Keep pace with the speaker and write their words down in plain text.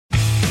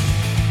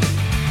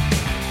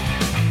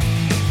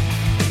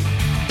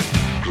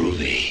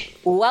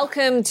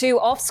Welcome to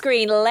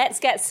Offscreen. Let's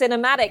get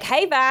cinematic.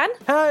 Hey, Van.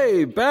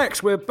 Hey,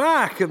 Bex, we're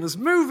back and there's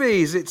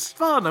movies. It's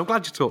fun. I'm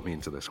glad you talked me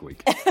into this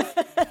week.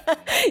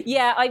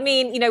 Yeah, I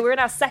mean, we're in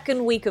our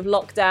second week of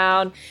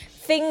lockdown.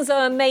 Things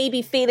are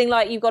maybe feeling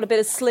like you've got a bit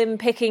of slim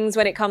pickings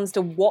when it comes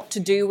to what to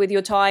do with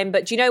your time.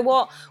 But do you know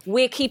what?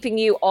 We're keeping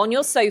you on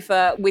your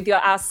sofa with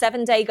our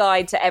 7-day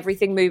guide to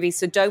everything movies.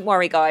 So don't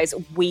worry, guys.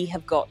 We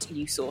have got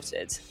you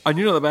sorted. And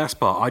you know the best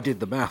part? I did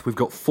the math. We've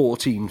got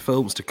 14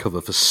 films to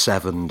cover for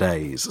 7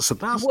 days. So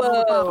that's not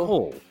a bad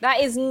haul.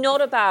 That is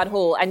not a bad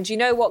haul. And do you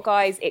know what,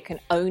 guys? It can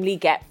only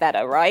get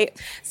better, right?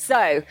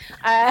 So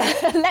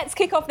let's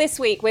kick off this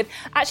week with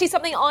actually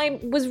something I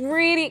was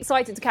really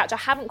excited to catch. I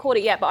haven't caught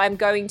it yet, but I'm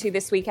going to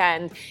this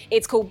weekend.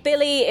 It's called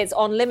Billy. It's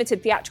on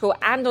limited theatrical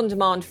and on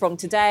demand from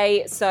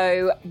today.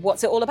 So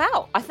what's it all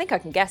about? I think I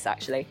can guess,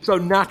 actually. So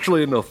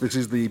naturally enough, this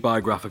is the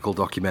biographical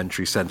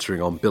documentary centering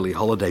on Billie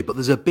Holiday, but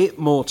there's a bit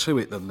more to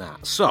it than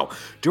that. So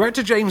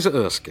director James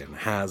Erskine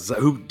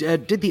who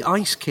did The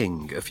Ice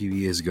King a few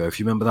years ago, if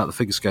you remember that, the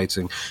figure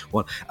skating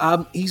one.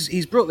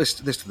 He's brought this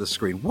to the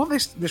screen. What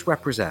this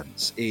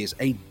represents is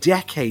a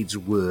decade's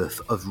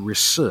worth of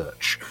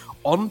research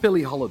on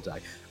Billie Holiday.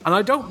 And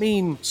I don't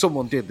mean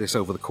someone did this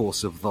over the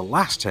course of the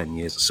last 10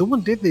 years. Someone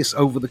did this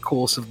over the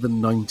course of the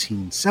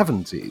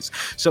 1970s.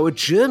 So a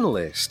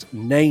journalist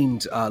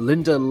named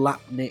Linda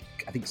Lipnack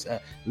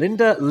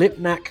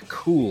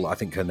Cool, I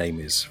think her name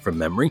is from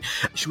memory.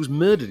 She was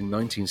murdered in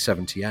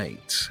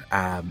 1978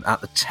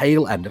 at the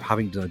tail end of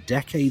having done a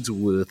decade's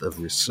worth of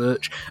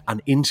research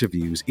and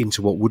interviews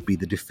into what would be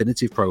the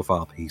definitive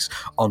profile piece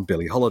on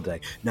Billie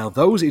Holiday. Now,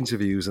 those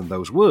interviews and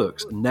those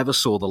works never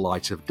saw the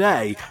light of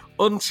day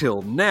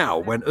until now,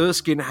 when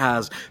Erskine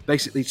has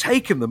basically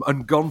taken them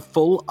and gone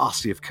full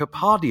Asif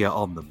Kapadia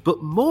on them.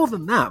 But more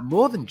than that,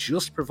 more than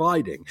just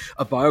providing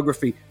a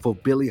biography for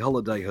Billie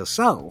Holiday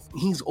herself,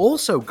 he's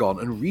also gone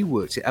and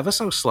reworked it ever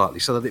so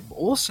slightly so that it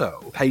also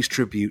pays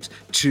tribute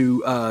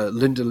to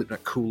Linda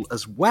Lipnack Cool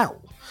as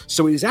well.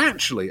 So it is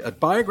actually a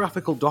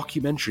biographical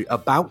documentary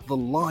about the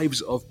lives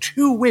of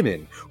two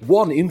women,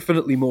 one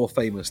infinitely more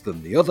famous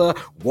than the other,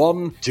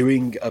 one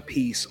doing a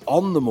piece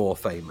on the more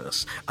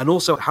famous, and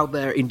also how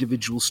their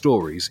individual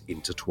stories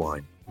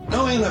intertwine.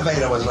 No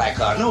innovator was like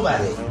her,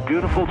 nobody.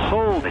 Beautiful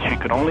soul that she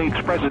could only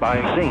express it by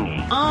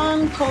singing.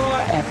 Encore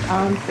after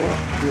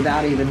encore.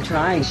 Without even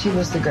trying, she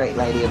was the great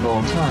lady of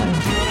all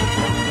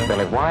time.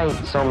 Billy, why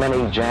so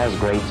many jazz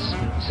greats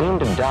seem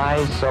to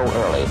die so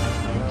early?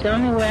 The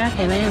only way I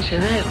can answer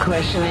that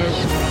question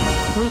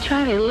is we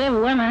try to live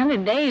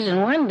 100 days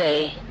in one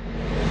day.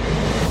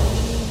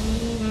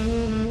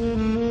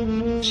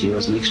 She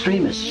was an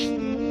extremist.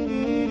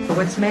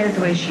 What's made her the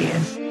way she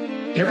is?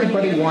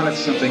 Everybody wanted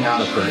something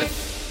out of her.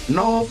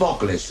 No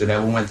vocalist that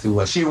ever went through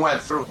what she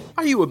went through.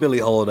 Are you a Billie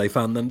Holiday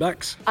fan then,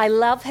 Bex? I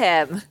love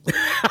him.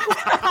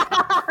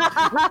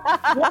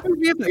 What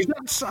movie is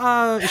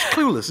that? It's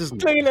Clueless,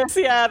 isn't it? Clueless,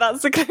 yeah,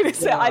 that's the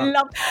Clueless. Yeah. I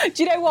love.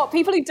 Do you know what?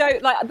 People who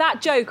don't like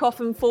that joke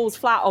often falls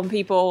flat on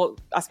people,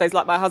 I suppose,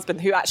 like my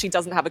husband, who actually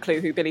doesn't have a clue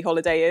who Billie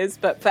Holiday is.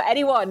 But for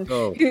anyone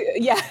who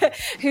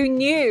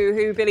knew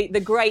who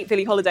the great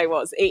Billie Holiday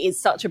was, it is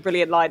such a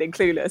brilliant line in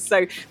Clueless.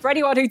 So for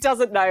anyone who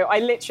doesn't know, I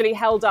literally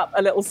held up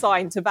a little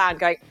sign to Van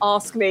going,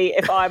 "Ask me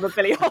if I'm a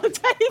Billie Holiday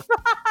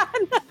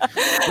fan."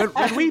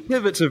 When we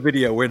pivot to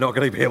video, we're not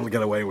going to be able to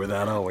get away with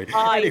that, are we?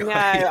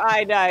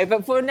 I know.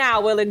 But for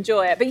now, we'll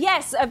enjoy it. But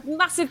yes, a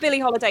massive Billie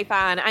Holiday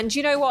fan. And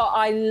you know what?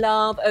 I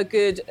love a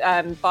good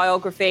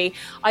biography.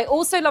 I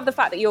also love the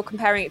fact that you're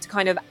comparing it to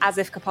kind of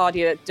Asif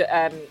Kapadia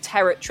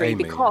territory.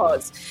 Amy,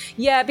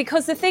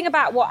 because the thing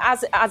about what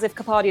Asif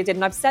Kapadia did,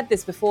 and I've said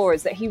this before,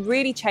 is that he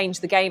really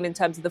changed the game in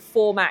terms of the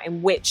format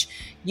in which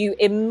you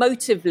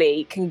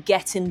emotively can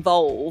get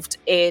involved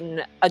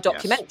in a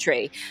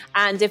documentary. Yes.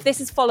 And if this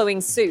is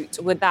following suit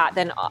with that,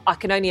 then I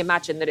can only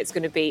imagine that it's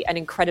going to be an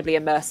incredibly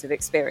immersive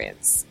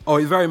experience. Oh,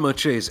 it very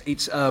much is.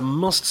 It's a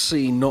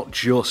must-see not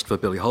just for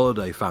Billie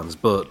Holiday fans,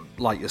 but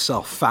like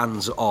yourself,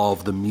 fans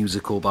of the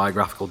musical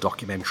biographical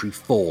documentary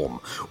form,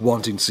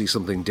 wanting to see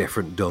something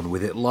different done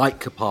with it,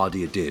 like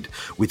Kapadia did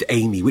with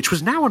Amy, which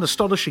was now an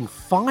astonishing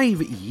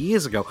 5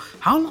 years ago.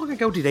 How long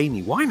ago did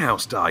Amy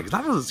Winehouse die? Because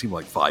that doesn't seem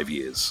like 5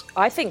 years.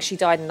 I think she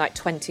died in like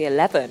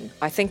 2011.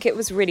 I think it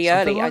was really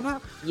something early.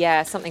 Like that?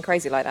 Yeah, something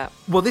crazy like that.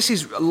 Well, this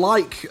is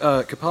like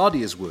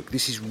Kapadia's work.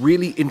 This is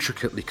really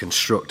intricately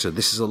constructed.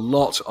 This is a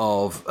lot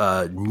of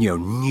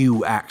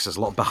new acts. There's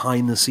a lot of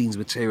behind-the-scenes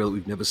material that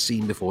we've never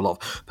seen before. A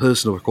lot of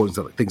personal recordings,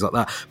 things like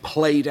that,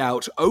 played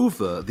out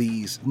over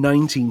these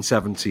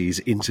 1970s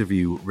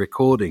interview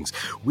recordings,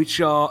 which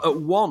are at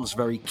once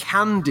very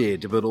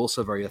candid, but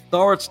also very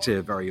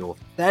authoritative, very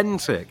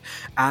authentic,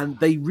 and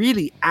they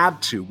really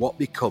add to what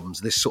becomes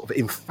this sort of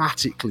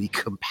emphatically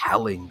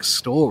compelling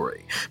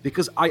story.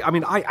 Because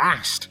I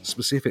asked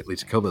specifically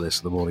to cover this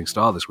in the Morning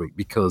Star this week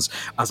because,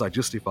 as I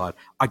justified,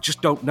 I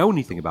just don't know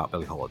anything about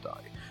Billie Holiday.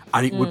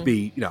 And it would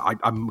be,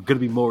 I'm going to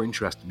be more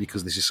interested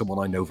because this is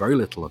someone I know very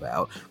little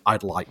about.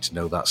 I'd like to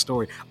know that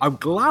story. I'm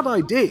glad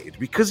I did,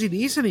 because it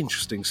is an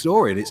interesting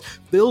story and it's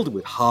filled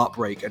with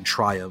heartbreak and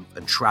triumph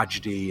and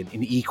tragedy and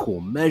in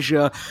equal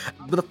measure.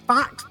 But the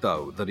fact,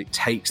 though, that it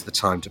takes the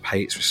time to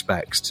pay its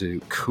respects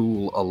to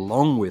Cool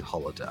along with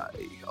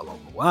Holiday along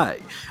the way,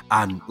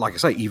 and like I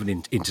say, even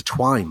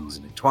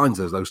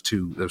intertwines those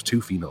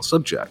two female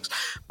subjects.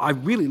 I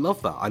really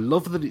love that. I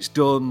love that it's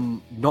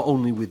done not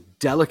only with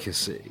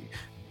delicacy,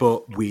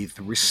 but with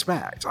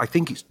respect. I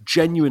think it's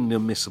genuinely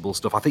unmissable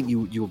stuff. I think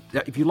you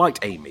if you liked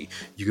Amy,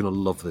 you're going to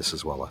love this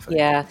as well, I think.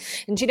 Yeah.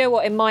 And do you know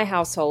what? In my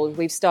household,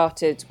 we've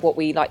started what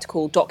we like to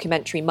call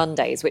documentary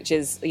Mondays, which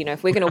is,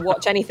 if we're going to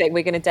watch anything,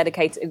 we're going to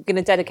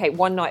dedicate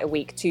one night a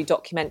week to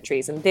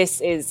documentaries. And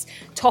this is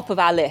top of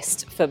our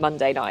list for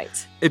Monday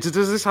night. Does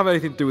this have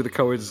anything to do with the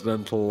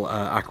coincidental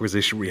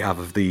acquisition we have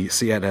of the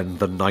CNN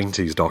The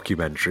 90s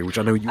documentary, which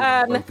I know you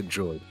both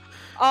enjoyed?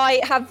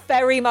 I have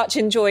very much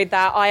enjoyed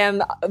that.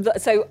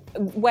 So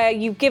where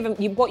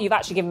what you've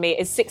actually given me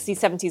is 60s,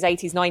 70s,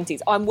 80s, 90s.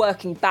 I'm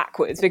working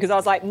backwards because I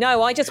was like,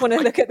 no, I just want to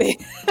look at the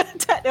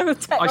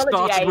technology. I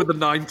started with the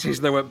 90s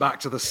and then went back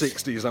to the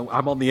 60s.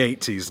 I'm on the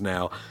 80s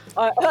now.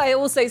 I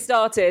also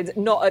started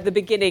not at the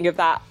beginning of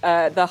that,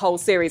 the whole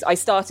series. I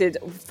started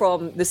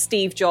from the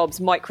Steve Jobs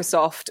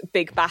Microsoft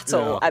big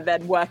battle and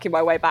then working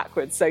my way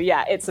backwards. So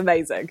yeah, it's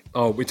amazing.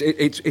 Oh,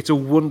 it's a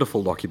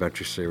wonderful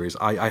documentary series.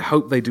 I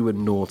hope they do a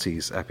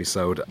noughties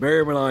episode.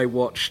 Miriam and I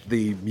watched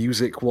the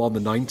music one, the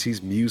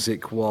 90s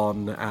music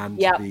one, and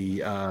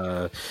the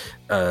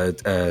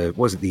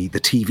the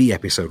TV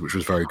episode, which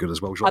was very good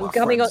as well. I'm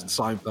coming on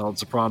Seinfeld,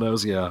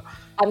 Sopranos,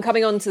 I'm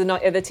coming on to the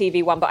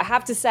TV one, but I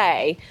have to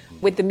say,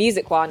 with the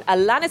music one,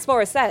 Alanis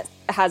Morissette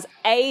has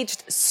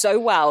aged so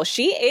well.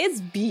 She is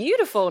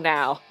beautiful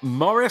now.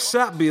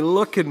 Morissette be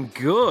looking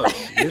good.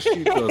 Yes,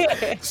 she does.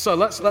 So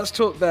let's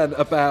talk then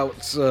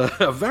about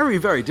a very,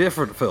 very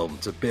different film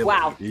to Billy.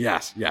 Wow.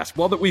 Yes.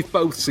 One that we've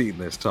both seen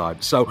this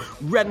time. So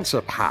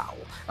Rent-A-Pal.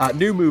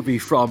 New movie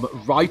from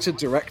writer,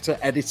 director,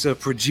 editor,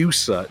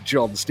 producer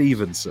John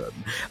Stevenson,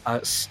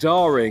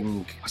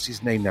 starring, what's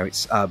his name now?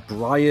 It's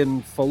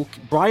Brian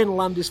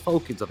Landis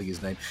Falkins, I think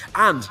his name,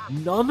 and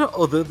none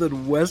other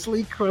than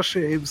Wesley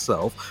Crusher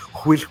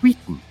himself, Will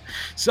Wheaton.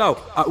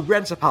 So,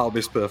 Rent-A-Pal,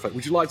 Miss Perfect,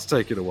 would you like to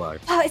take it away?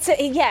 Oh,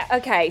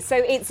 okay.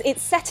 So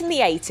it's set in the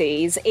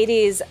 80s. It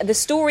is the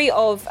story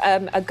of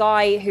a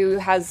guy who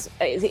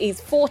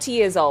he's 40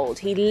 years old.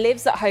 He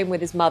lives at home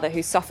with his mother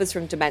who suffers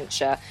from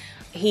dementia.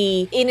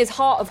 He, in his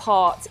heart of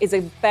hearts, is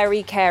a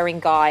very caring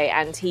guy,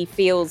 and he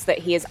feels that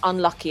he is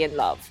unlucky in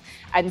love.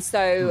 And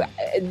so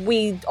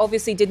we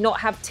obviously did not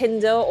have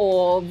Tinder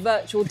or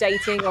virtual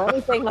dating or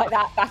anything like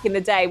that back in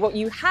the day. What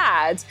you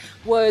had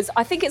was,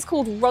 I think it's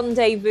called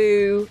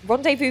Rendezvous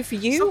for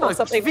You or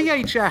something.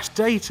 VHS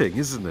dating,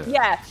 isn't it?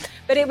 Yeah.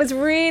 But it was a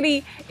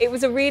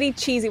really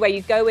cheesy way.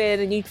 You'd go in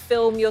and you'd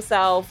film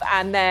yourself,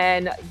 and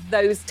then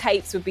those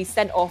tapes would be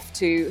sent off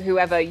to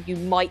whoever you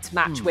might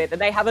match with.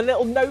 And they have a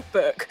little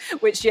notebook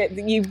which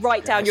you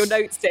write down your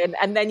notes in,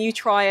 and then you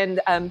try and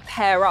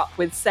pair up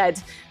with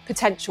said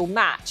potential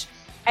match.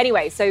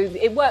 Anyway, so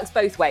it works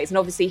both ways. And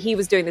obviously he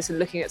was doing this and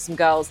looking at some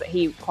girls that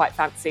he quite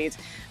fancied,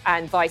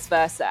 and vice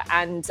versa,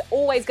 and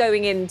always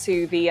going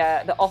into the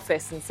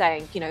office and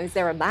saying, is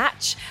there a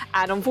match?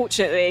 And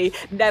unfortunately,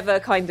 never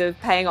kind of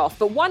paying off.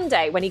 But one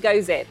day when he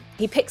goes in,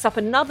 he picks up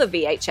another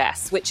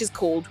VHS, which is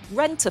called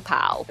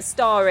Rent-A-Pal,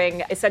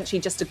 starring essentially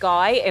just a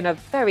guy in a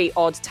very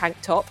odd tank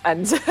top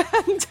and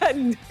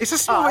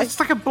it's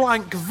like a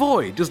blank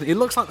void, doesn't it? It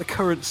looks like the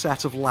current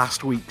set of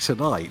Last Week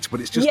Tonight, but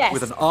it's just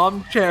with an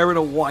armchair and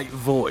a white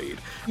void.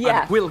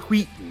 Yeah. And Will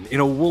Wheaton in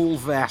a wool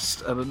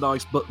vest and a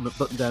nice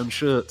button-down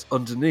shirt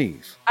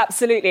underneath.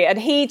 Absolutely. And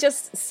he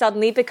just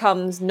suddenly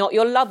becomes not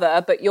your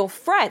lover, but your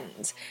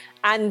friend.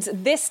 And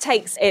this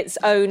takes its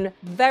own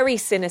very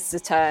sinister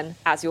turn,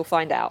 as you'll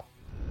find out.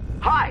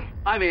 Hi,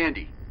 I'm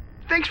Andy.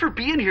 Thanks for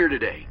being here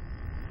today.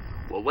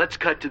 Well, let's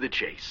cut to the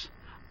chase.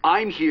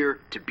 I'm here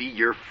to be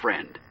your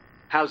friend.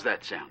 How's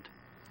that sound?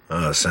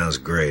 Sounds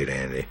great,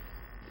 Andy.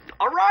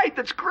 All right,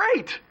 that's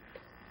great.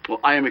 Well,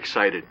 I am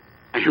excited.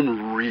 I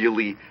am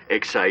really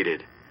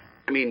excited.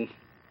 I mean,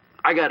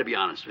 I gotta be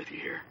honest with you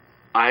here.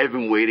 I have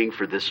been waiting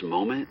for this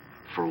moment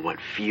for what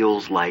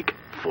feels like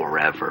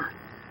forever.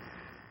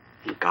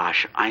 And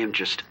gosh, I am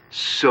just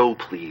so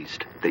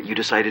pleased that you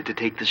decided to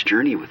take this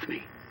journey with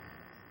me.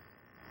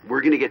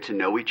 We're gonna get to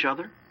know each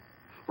other.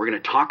 We're gonna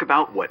talk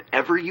about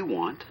whatever you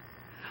want.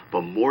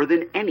 But more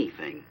than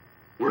anything,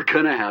 we're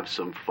gonna have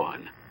some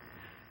fun.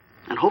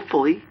 And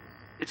hopefully,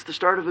 it's the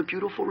start of a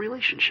beautiful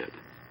relationship.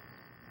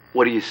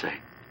 What do you say?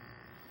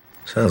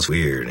 Sounds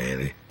weird,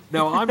 Andy.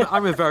 No,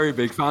 I'm a very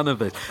big fan of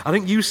this. I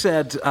think you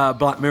said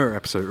Black Mirror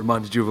episode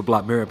reminded you of a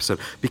Black Mirror episode.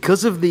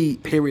 Because of the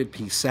period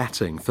piece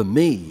setting, for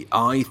me,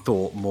 I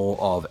thought more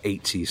of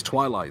 80s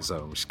Twilight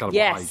Zone, which is kind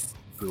of what I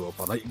grew up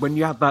on. Like, when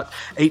you had that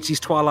 80s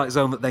Twilight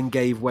Zone that then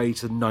gave way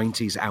to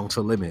 90s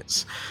Outer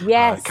Limits.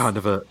 Yes. Kind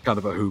of a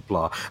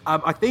hoopla.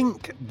 I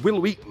think Will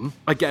Wheaton,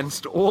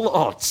 against all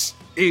odds,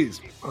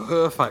 is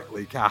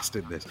perfectly cast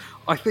in this.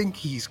 I think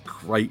he's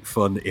great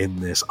fun in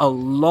this. A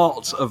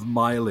lot of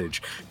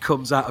mileage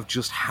comes out of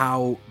just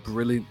how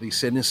brilliantly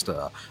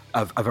sinister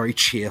a very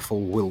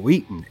cheerful Will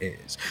Wheaton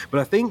is. But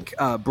I think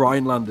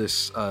Brian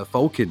Landis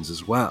Falkins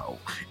as well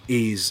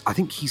I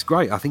think he's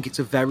great. I think it's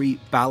a very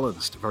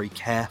balanced, very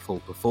careful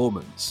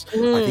performance.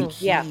 I think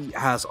he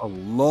has a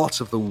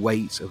lot of the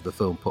weight of the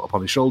film put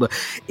upon his shoulder.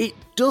 It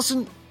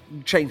doesn't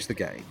change the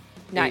game.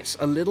 No.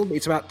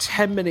 It's about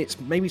 10 minutes,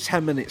 maybe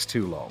 10 minutes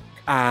too long.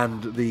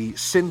 And the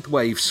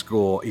synthwave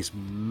score is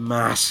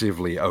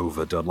massively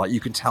overdone. Like, you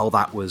can tell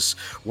that was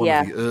one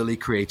of the early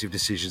creative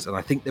decisions. And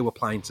I think they were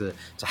planning to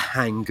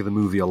hang the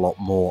movie a lot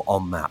more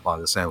on that by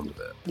the sound of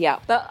it. Yeah,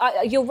 but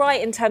you're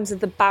right in terms of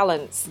the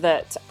balance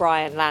that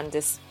Brian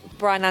Landis,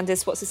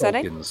 what's his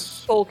surname?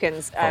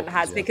 Falkins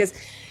has, because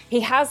he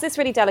has this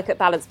really delicate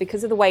balance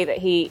because of the way that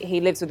he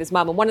lives with his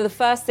mum. And one of the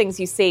first things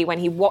you see when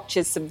he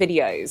watches some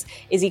videos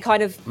is he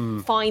kind of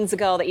finds a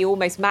girl that he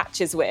almost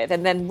matches with.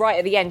 And then right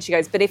at the end, she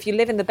goes, but if you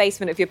live in the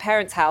basement of your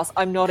parents' house,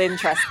 I'm not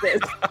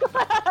interested.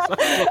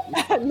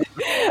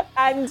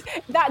 and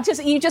that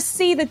you just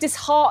see the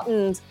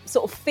disheartened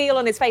sort of feel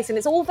on his face. And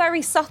it's all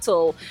very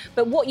subtle.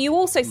 But what you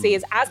also see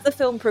is as the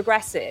film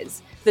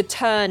progresses, the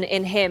turn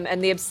in him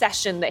and the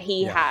obsession that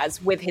he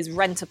has with his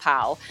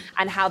rent-a-pal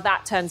and how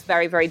that turns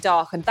very, very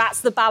dark. And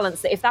that's the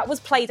balance that if that was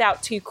played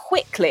out too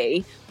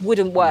quickly,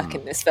 wouldn't work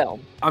in this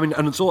film. I mean,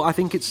 and I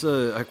think it's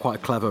quite a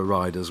clever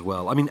ride as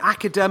well. I mean,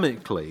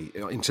 academically,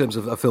 in terms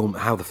of a film,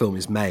 how the film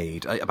is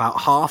made, about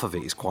half of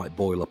it is quite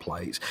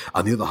boilerplate,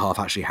 and the other half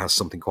actually has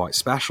something quite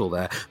special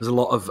there. There's a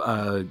lot of,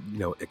 a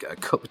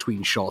cut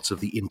between shots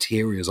of the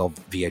interiors of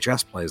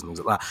VHS players and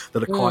things like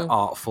that are quite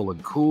artful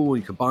and cool.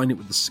 You combine it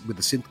with the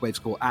synthwave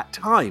score. At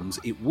times,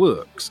 it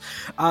works.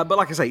 But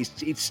like I say,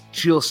 it's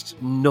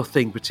just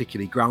nothing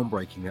particularly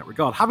groundbreaking in that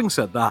regard. Having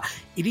said that,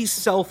 it is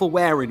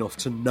self-aware enough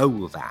to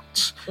know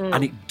that,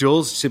 and it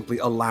does simply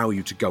allow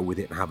you to go with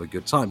it and have a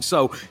good time.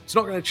 So it's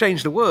not going to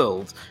change the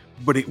world,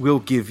 but it will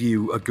give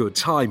you a good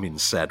time in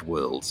said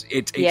world.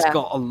 It's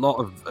got a lot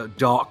of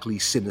darkly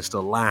sinister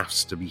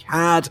laughs to be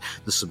had.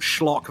 There's some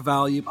schlock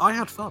value. I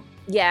had fun.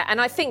 Yeah,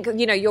 and I think,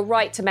 you're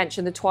right to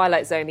mention The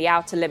Twilight Zone, The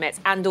Outer Limits,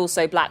 and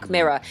also Black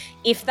Mirror.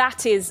 If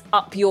that is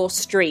up your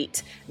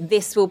street,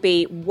 this will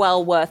be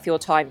well worth your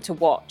time to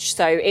watch.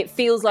 So it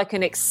feels like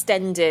an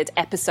extended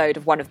episode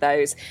of one of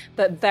those,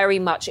 but very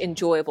much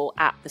enjoyable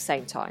at the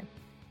same time.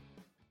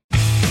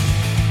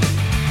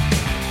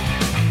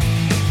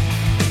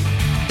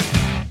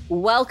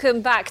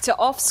 Welcome back to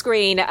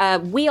Offscreen.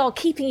 We are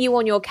keeping you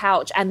on your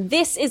couch, and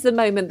this is the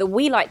moment that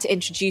we like to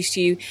introduce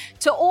you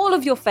to all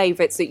of your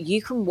favourites that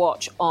you can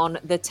watch on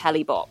the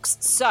telly box.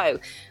 So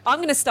I'm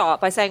going to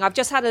start by saying I've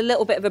just had a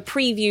little bit of a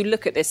preview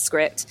look at this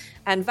script,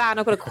 and Van,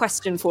 I've got a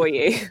question for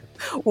you.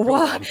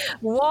 Why,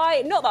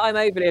 not that I'm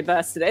overly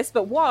adverse to this,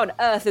 but why on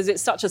earth is it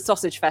such a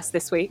sausage fest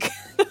this week?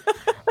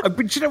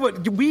 But you know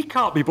what? We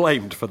can't be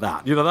blamed for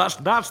that.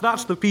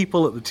 That's the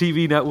people at the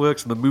TV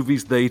networks and the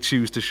movies they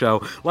choose to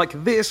show.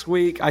 Like this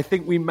week, I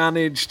think we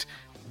managed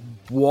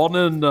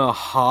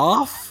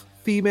 1.5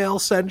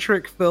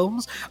 female-centric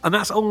films, and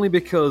that's only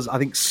because I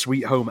think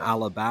Sweet Home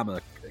Alabama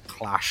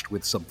clashed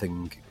with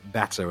something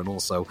better, and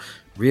also,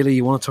 really,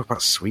 you want to talk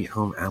about Sweet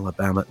Home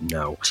Alabama?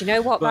 No. Do you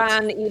know what,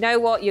 Van? You know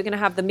what? You're going to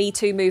have the Me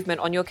Too movement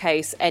on your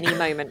case any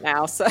moment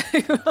now, so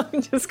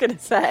I'm just going to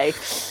say...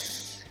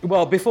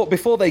 Well,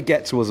 before they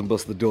get to us and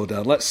bust the door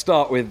down, let's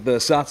start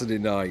with Saturday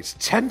night.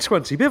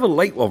 10:20, a bit of a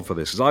late one for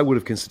this, because I would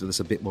have considered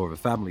this a bit more of a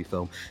family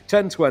film.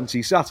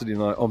 10:20, Saturday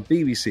night on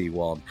BBC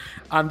One.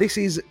 And this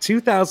is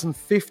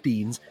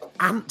 2015's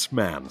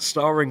Ant-Man,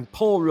 starring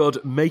Paul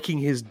Rudd making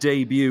his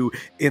debut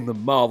in the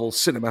Marvel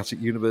Cinematic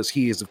Universe.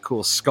 He is, of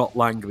course, Scott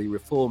Langley,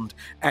 reformed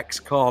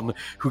ex-con,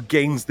 who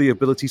gains the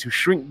ability to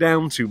shrink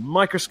down to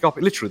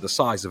microscopic, literally the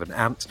size of an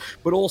ant,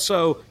 but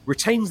also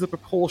retains the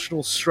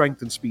proportional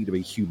strength and speed of a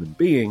human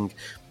being,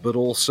 but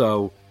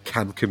also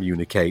can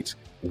communicate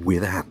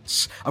with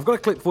ants. I've got a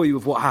clip for you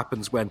of what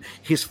happens when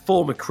his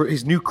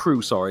new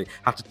crew,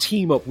 have to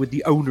team up with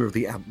the owner of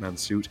the Ant-Man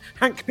suit,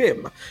 Hank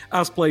Pym,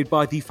 as played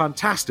by the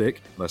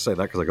fantastic, and I say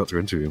that because I got to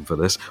interview him for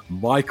this,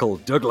 Michael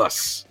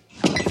Douglas.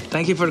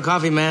 Thank you for the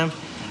coffee, ma'am.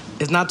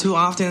 It's not too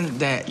often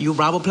that you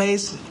rob a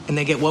place and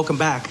they get welcome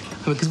back.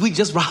 Because we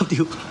just robbed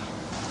you.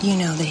 You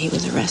know that he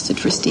was arrested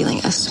for stealing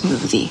a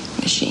smoothie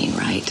machine,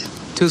 right?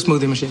 2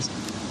 smoothie machines.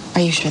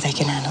 Are you sure they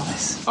can handle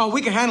this? Oh,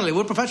 we can handle it.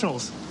 We're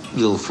professionals.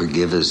 You'll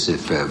forgive us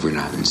if we're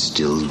not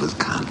instilled with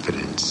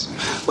confidence.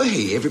 Well,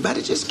 hey,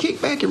 everybody, just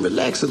kick back and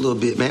relax a little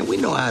bit, man. We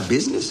know our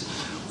business.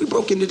 We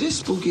broke into this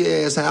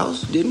spooky-ass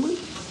house, didn't we?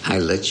 I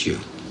let you.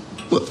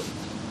 Well,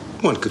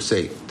 one could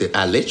say that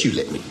I let you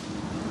let me.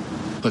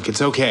 Look,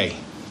 it's okay.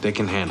 They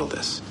can handle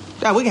this.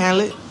 Yeah, we can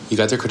handle it. You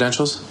got their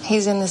credentials?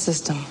 He's in the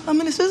system. I'm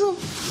in the system?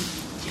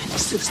 You're in the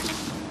system?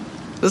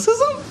 The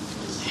system?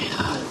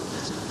 Yeah,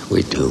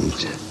 we're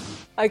doomed.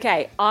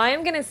 Okay,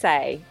 I'm going to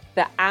say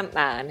that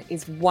Ant-Man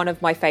is one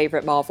of my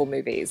favourite Marvel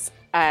movies.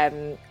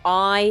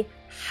 I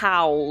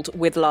howled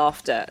with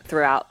laughter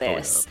throughout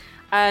this.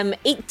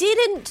 It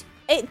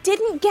It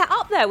didn't get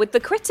up there with the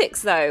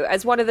critics, though,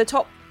 as one of the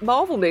top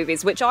Marvel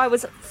movies, which I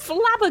was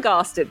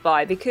flabbergasted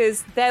by,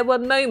 because there were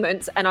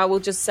moments, and I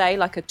will just say,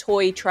 like a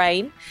toy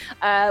train,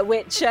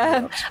 which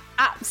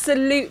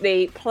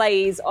absolutely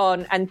plays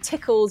on and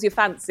tickles your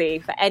fancy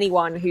for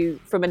anyone who,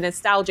 from a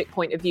nostalgic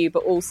point of view,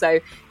 but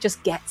also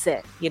just gets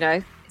it, you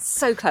know?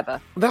 So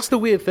clever. That's the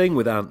weird thing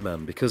with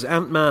Ant-Man, because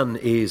Ant-Man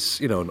is,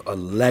 you know, a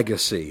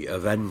legacy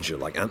Avenger.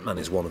 Like, Ant-Man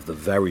is one of the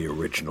very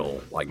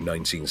original, like,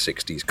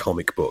 1960s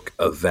comic book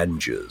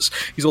Avengers.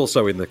 He's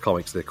also in the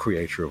comics the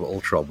creator of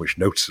Ultron, which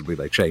noticeably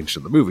they changed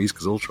in the movies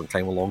because Ultron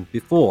came along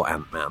before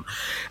Ant-Man.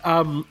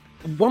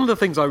 One of the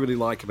things I really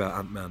like about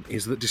Ant-Man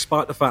is that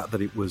despite the fact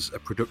that it was a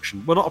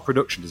production, well, not a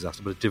production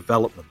disaster, but a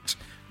development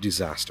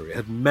disaster, it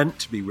had meant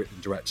to be written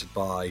and directed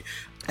by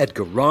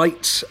Edgar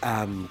Wright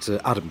and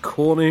Adam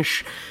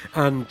Cornish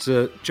and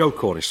Joe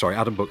Cornish, sorry,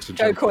 Adam Buxton.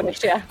 Joe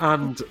Cornish, yeah.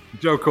 And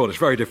Joe Cornish,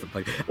 very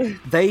different thing.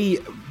 They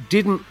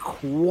didn't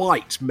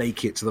quite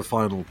make it to the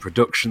final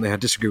production. They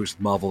had disagreements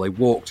with Marvel. They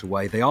walked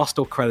away. They are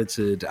still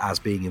credited as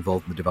being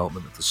involved in the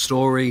development of the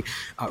story.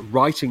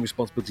 Writing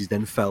responsibilities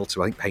then fell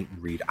to, I think, Peyton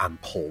Reed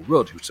and Paul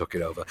Rudd, who took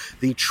it over.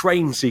 The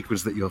train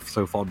sequence that you're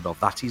so fond of,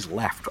 that is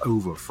left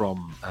over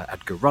from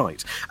Edgar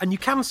Wright. And you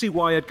can see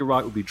why Edgar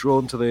Wright would be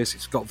drawn to this.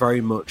 It's got very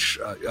much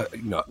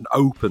an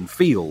open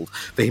field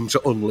for him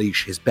to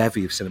unleash his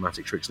bevy of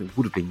cinematic tricks, and it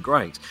would have been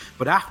great.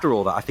 But after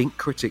all that, I think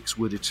critics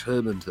were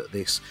determined that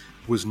this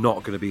was not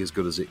going to be as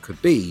good as it could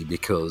be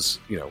because,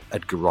 you know,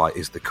 Edgar Wright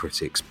is the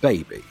critic's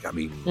baby. I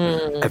mean,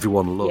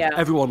 everyone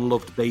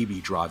loved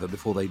Baby Driver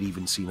before they'd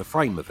even seen a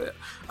frame of it.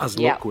 As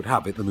luck would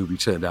have it, the movie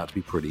turned out to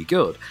be pretty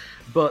good.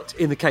 But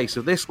in the case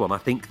of this one, I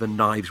think the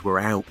knives were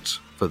out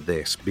for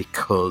this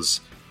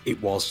because it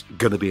was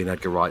going to be an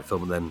Edgar Wright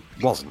film and then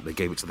wasn't. They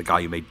gave it to the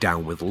guy who made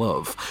Down with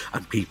Love,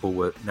 and people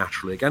were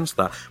naturally against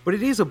that. But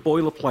it is a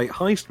boilerplate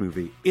heist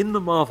movie in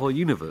the Marvel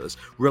Universe,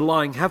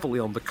 relying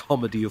heavily on the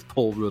comedy of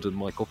Paul Rudd and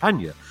Michael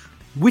Pena,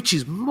 which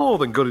is more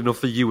than good enough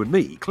for you and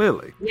me,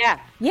 clearly. Yeah,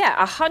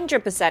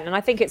 100%. And I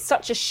think it's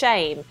such a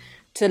shame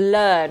to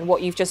learn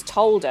what you've just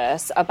told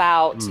us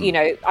about, you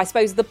know, I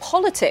suppose the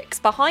politics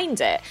behind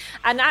it.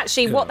 And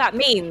actually what that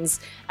means,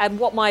 and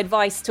what my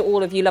advice to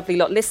all of you lovely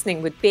lot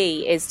listening would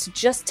be, is to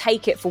just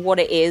take it for what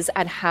it is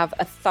and have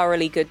a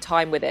thoroughly good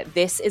time with it.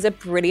 This is a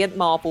brilliant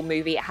Marvel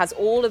movie. It has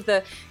all of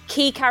the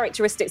key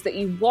characteristics that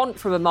you want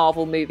from a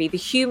Marvel movie. The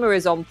humor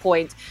is on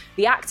point.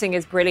 The acting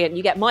is brilliant.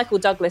 You get Michael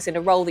Douglas in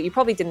a role that you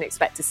probably didn't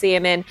expect to see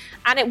him in,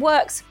 and it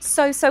works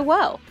so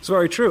well. It's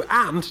very true.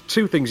 And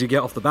two things you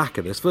get off the back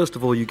of this. First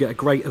of all, you get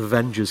a great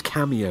Avengers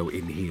cameo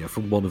in here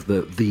from one of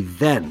the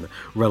then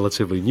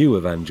relatively new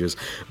Avengers,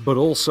 but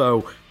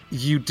also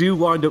you do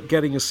wind up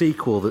getting a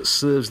sequel that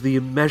serves the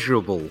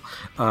immeasurable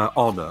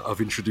honour of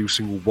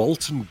introducing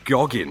Walton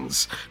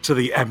Goggins to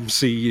the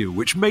MCU,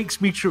 which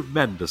makes me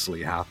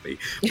tremendously happy.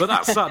 But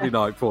that's Saturday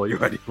night for you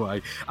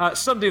anyway.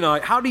 Sunday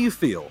night, how do you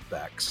feel,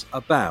 Bex,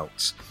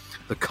 about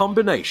the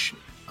combination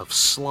of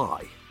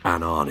Sly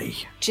and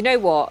Arnie? Do you know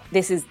what?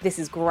 This is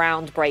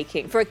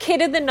groundbreaking. For a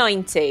kid of the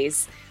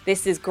 90s,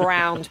 this is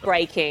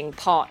groundbreaking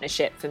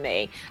partnership for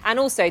me. And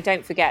also,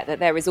 don't forget that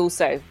there is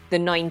also the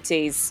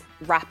 90s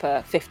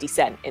rapper 50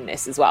 Cent in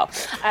this as well.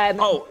 Is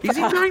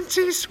he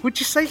 90s? Would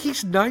you say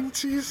he's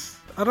 90s?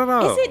 I don't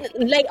know. Is it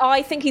late?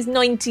 I think he's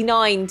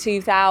 99,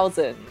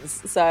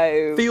 2000s.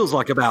 So feels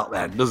like about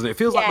then, doesn't it?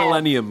 Feels like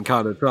millennium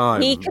kind of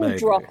time. He can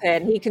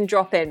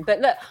drop in.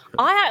 But look,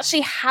 I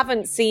actually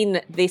haven't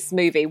seen this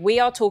movie. We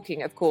are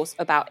talking, of course,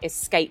 about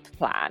Escape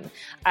Plan.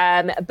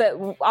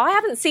 But I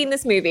haven't seen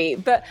this movie,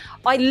 but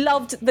I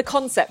loved the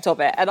concept of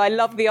it. And I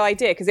loved the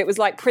idea because it was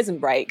like Prison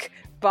Break,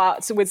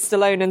 but with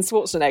Stallone and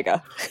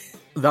Schwarzenegger.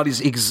 That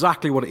is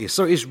exactly what it is.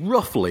 So it's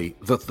roughly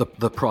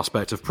the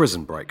prospect of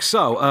Prison Break.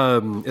 So,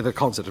 the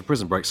concept of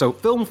Prison Break. So,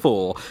 Film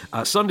 4,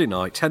 Sunday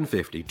night,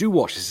 10:50. Do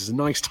watch this. It's a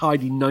nice,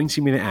 tidy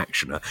 90-minute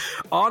actioner.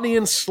 Arnie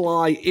and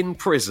Sly in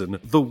prison.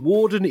 The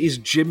warden is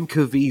Jim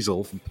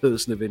Caviezel from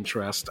Person of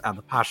Interest and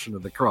The Passion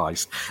of the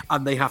Christ.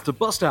 And they have to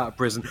bust out of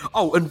prison.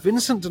 Oh, and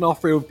Vincent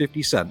D'Onofrio and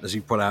 50 Cent, as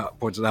you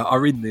pointed out,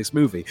 are in this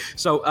movie.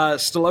 So,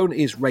 Stallone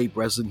is Ray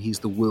Breslin. He's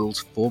the world's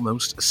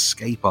foremost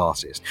escape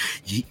artist.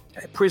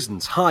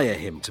 Prisons hire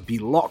him to be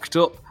locked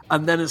up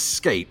and then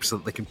escape so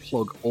that they can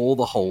plug all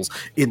the holes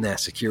in their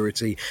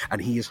security, and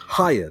he is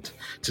hired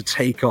to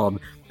take on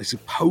a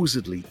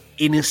supposedly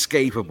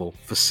inescapable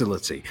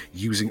facility,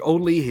 using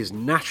only his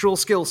natural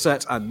skill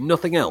set and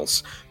nothing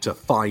else to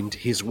find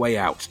his way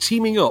out,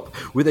 teaming up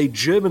with a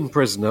German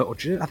prisoner, or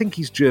I think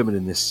he's German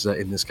in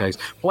this case,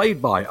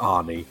 played by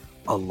Arnie,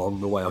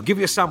 along the way. I'll give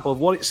you a sample of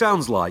what it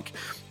sounds like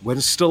when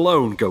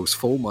Stallone goes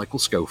full Michael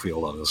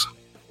Scofield on us.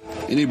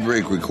 Any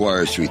break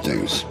requires three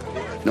things: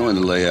 knowing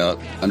the layout,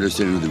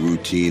 understanding the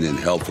routine, and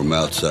help from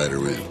outside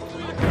or in.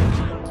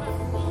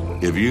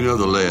 If you know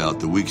the layout,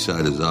 the weak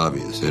side is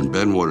obvious. In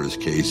Ben Waters'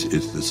 case,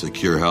 it's the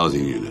secure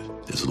housing unit.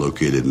 It's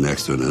located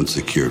next to an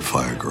unsecured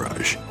fire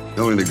garage.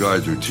 Knowing the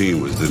guard's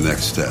routine was the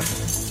next step.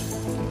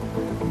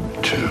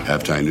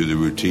 After I knew the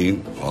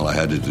routine, all I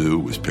had to do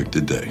was pick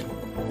the day.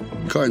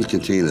 Cartons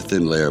contain a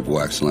thin layer of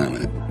wax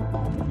laminate.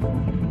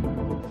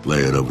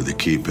 Lay it over the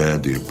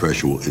keypad. The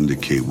impression will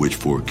indicate which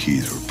 4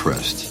 keys were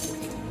pressed.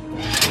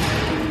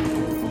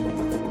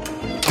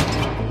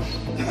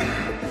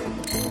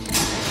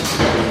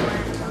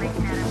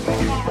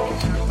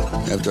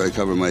 After I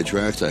covered my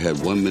tracks, I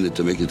had 1 minute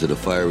to make it to the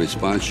fire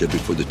response ship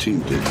before the team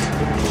did.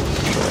 And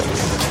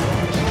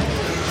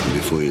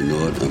before you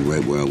know it, I'm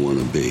right where I want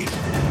to be.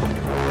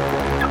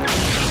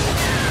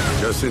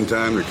 Just in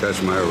time to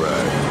catch my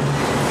ride.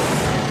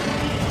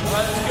 All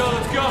right, let's go.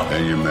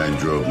 And your man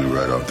drove me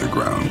right off the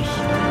ground.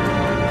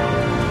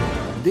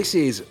 This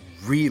is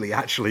really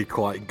actually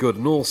quite good,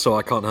 and also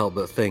I can't help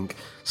but think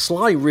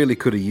Sly really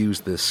could have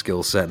used this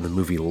skill set in the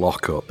movie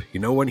Lock Up.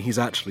 You know, when he's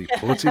actually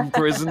put in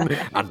prison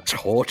and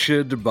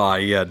tortured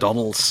by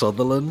Donald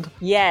Sutherland?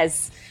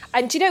 Yes.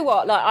 And do you know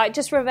what? Like, I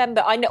just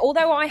remember,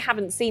 although I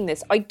haven't seen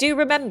this, I do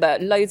remember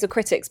loads of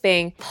critics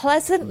being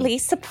pleasantly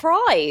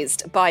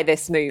surprised by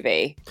this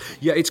movie.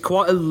 Yeah, it's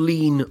quite a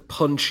lean,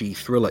 punchy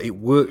thriller. It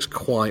works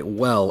quite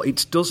well.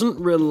 It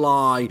doesn't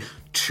rely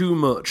too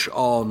much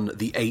on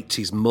the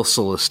 80s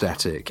muscle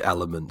aesthetic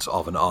element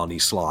of an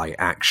Arnie Sly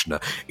actioner.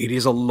 It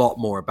is a lot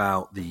more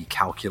about the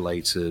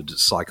calculated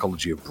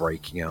psychology of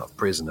breaking out of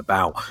prison,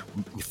 about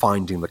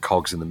finding the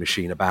cogs in the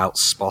machine, about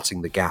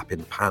spotting the gap in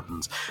the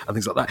patterns and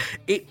things like that.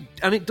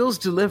 It does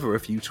deliver a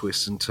few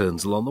twists and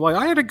turns along the way.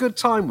 I had a good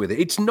time with it.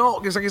 It's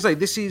not, because like I say,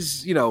 this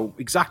is,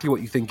 exactly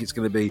what you think it's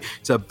going to be.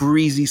 It's a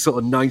breezy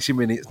sort of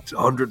 90-minute,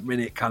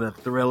 100-minute kind of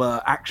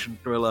thriller, action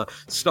thriller,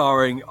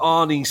 starring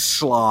Arnie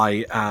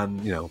Sly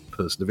and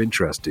person of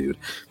interest, dude,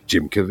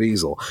 Jim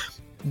Caviezel.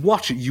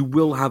 Watch it, you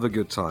will have a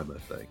good time, I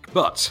think.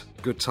 But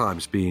good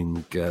times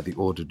being the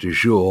order du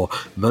jour,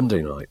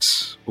 Monday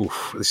nights.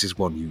 Oof, this is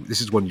one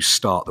you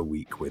start the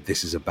week with.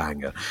 This is a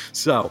banger.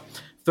 So,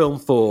 Film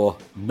 4,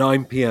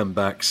 9 p.m.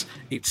 Bex.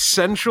 It's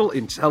Central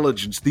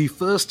Intelligence, the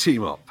first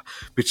team up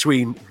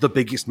between the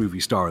biggest movie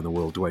star in the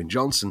world, Dwayne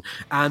Johnson,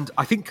 and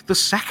I think the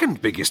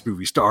second biggest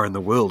movie star in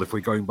the world, if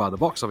we're going by the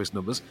box office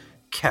numbers,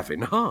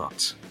 Kevin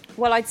Hart.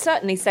 Well, I'd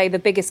certainly say the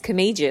biggest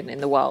comedian in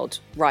the world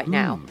right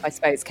now, I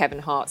suppose, Kevin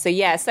Hart. So,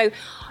 yeah,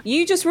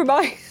 you just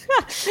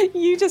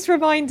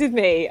reminded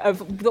me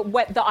of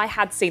that I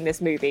had seen this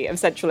movie of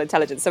Central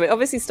Intelligence. So it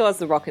obviously stars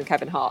The Rock and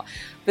Kevin Hart.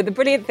 But the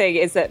brilliant thing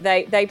is that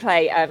they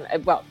play,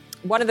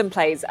 one of them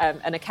plays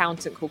an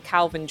accountant called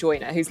Calvin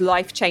Joyner, whose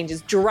life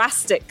changes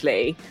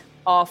drastically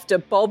after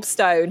Bob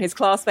Stone, his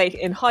classmate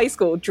in high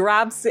school,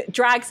 drags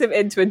him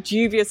into a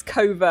dubious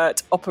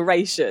covert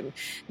operation.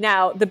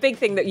 Now, the big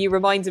thing that you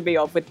reminded me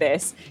of with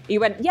this,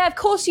 you went, yeah, of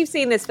course you've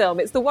seen this film.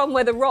 It's the one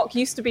where The Rock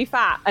used to be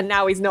fat and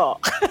now he's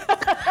not.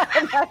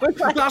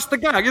 That's the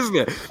gag, isn't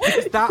it?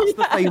 Because that's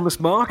the famous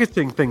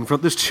marketing thing.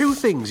 There's two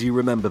things you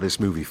remember this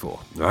movie for,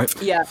 right?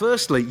 Yeah.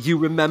 Firstly, you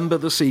remember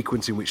the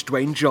sequence in which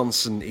Dwayne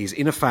Johnson is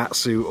in a fat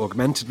suit,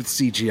 augmented with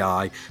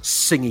CGI,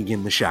 singing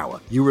in the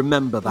shower. You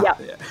remember that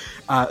bit.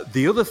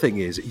 The other thing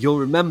is, you'll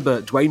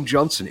remember Dwayne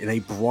Johnson in a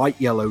bright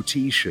yellow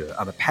T-shirt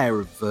and a pair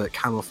of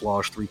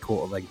camouflage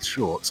 3/4 length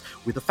shorts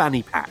with a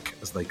fanny pack,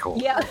 as they call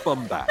it, a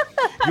bum bag.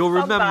 You'll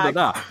remember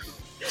that.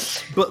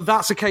 But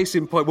that's a case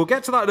in point. We'll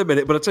get to that in a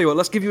minute, but I'll tell you what,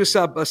 let's give you a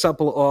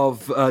sample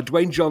of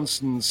Dwayne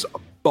Johnson's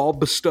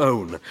Bob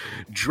Stone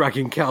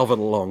dragging Calvin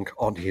along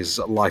on his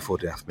life or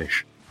death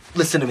mission.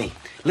 Listen to me.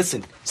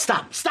 Listen.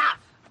 Stop.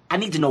 I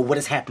need to know what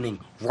is happening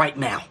right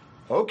now.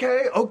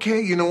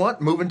 Okay, you know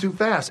what? Moving too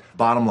fast.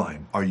 Bottom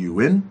line, are you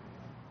in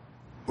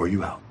or are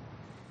you out?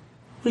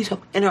 What are you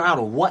talking? In or out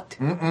of what?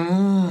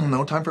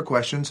 No time for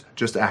questions,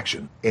 just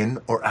action. In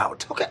or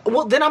out. Okay,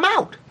 well, then I'm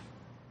out.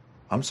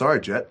 I'm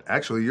sorry, Jet.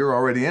 Actually, you're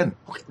already in.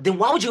 Okay, then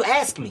why would you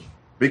ask me?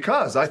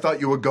 Because I thought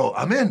you would go,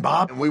 I'm in,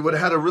 Bob, and we would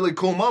have had a really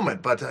cool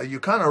moment, but you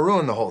kind of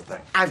ruined the whole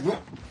thing.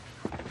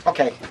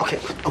 Okay,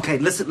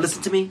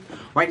 listen to me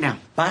right now.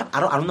 Bob, I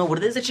don't know what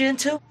it is that you're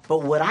into,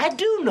 but what I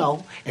do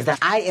know is that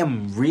I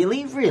am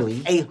really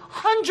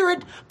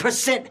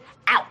 100%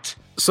 out.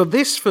 So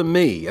this for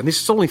me, and this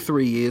is only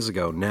 3 years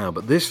ago now,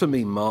 but this for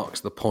me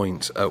marks the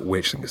point at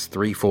which, I think it's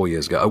 3-4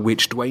 years ago, at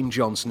which Dwayne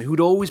Johnson, who'd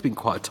always been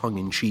quite a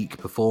tongue-in-cheek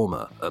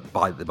performer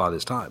by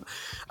this time,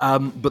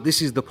 but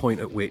this is the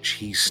point at which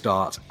he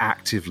starts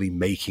actively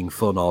making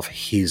fun of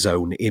his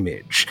own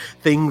image.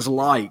 Things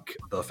like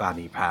the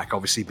fanny pack,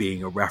 obviously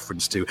being a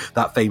reference to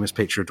that famous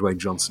picture of Dwayne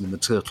Johnson in the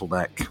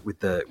turtleneck with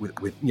the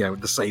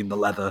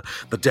leather,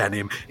 the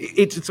denim.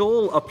 It's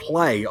all a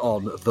play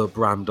on the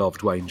brand of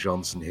Dwayne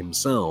Johnson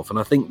himself, and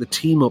I think the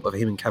team up of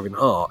him and Kevin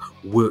Hart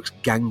works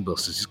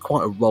gangbusters. It's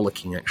quite a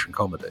rollicking action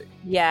comedy.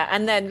 Yeah,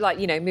 and then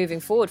moving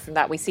forward from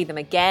that, we see them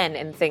again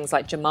in things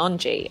like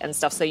Jumanji and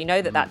stuff. So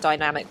that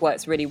dynamic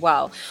works really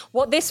well.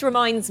 What this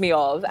reminds me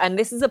of, and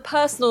this is a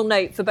personal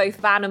note for both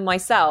Van and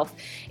myself,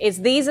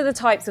 is these are the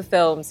types of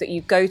films that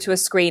you go to a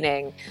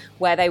screening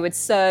where they would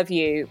serve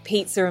you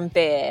pizza and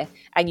beer,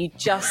 and you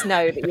just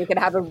know that you're going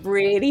to have a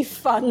really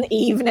fun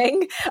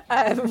evening.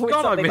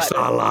 God, I miss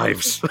our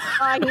lives.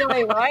 I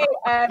know, right?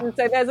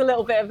 So there's a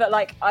little bit of it.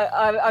 Like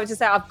I was just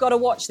saying, I've got to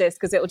watch this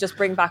because it will just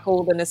bring back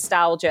all the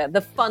nostalgia,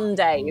 the fun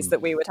days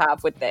that we would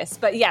have with this.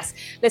 But yes,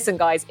 listen,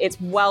 guys, it's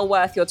well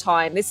worth your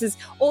time. This is,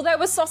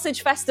 although a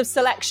sausage festive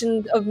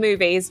selection of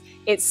movies,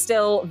 it's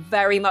still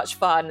very much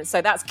fun.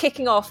 So that's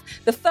kicking off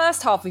the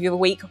first half of your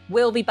week.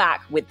 We'll be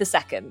back with the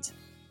second.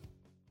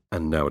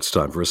 And now it's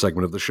time for a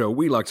segment of the show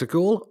we like to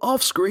call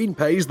Off Screen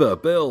Pays the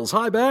Bills.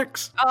 Hi,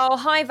 Bex. Oh,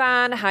 hi,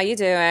 Van. How you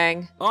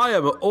doing? I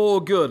am all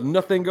good.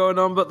 Nothing going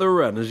on but the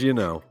rent, as you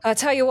know. I'll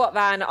tell you what,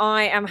 Van,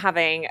 I am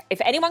having, if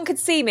anyone could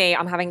see me,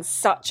 I'm having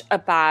such a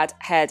bad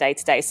hair day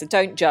today, so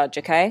don't judge,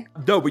 okay?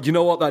 No, but you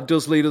know what? That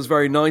does lead us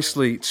very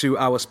nicely to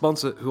our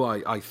sponsor, who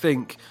I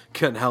think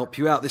can help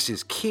you out. This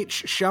is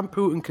Kitsch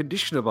Shampoo and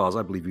Conditioner Bars.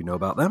 I believe you know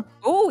about them.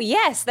 Oh,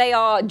 yes. They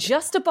are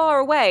just a bar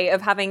away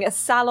of having a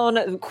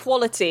salon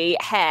quality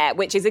hair,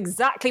 which is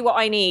exactly what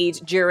I need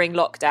during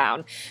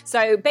lockdown.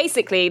 So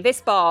basically,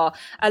 this bar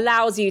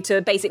allows you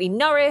to basically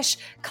nourish,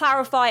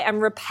 clarify,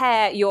 and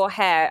repair your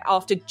hair.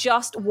 After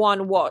just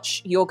one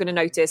wash, you're going to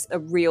notice a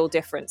real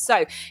difference.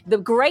 So the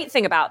great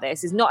thing about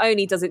this is not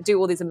only does it do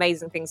all these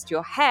amazing things to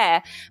your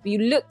hair, but you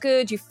look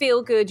good, you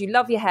feel good, you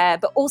love your hair,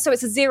 but also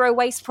it's a zero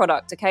waste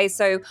product, okay?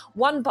 So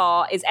one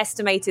bar is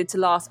estimated to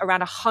last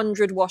around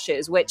 100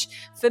 washes, which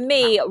for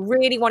me,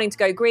 really wanting to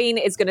go green,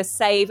 is going to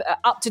save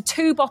up to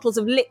 2 bottles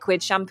of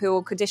liquid shampoo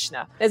or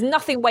conditioner. There's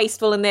nothing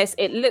wasteful in this.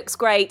 It looks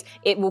great.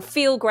 It will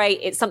feel great.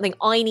 It's something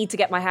I need to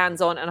get my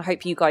hands on, and I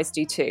hope you guys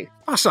do too.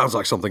 That sounds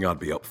like something I'd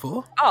be up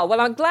for. Oh,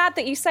 well, I'm glad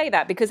that you say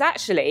that, because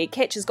actually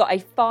Kitsch has got a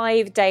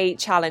 5-day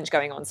challenge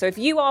going on. So if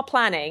you are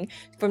planning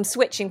from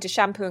switching to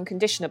shampoo and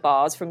conditioner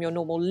bars from your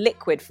normal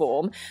liquid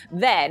form,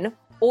 then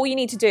all you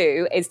need to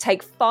do is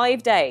take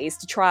 5 days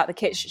to try out the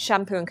Kitsch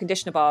shampoo and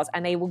conditioner bars,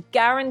 and they will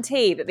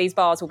guarantee that these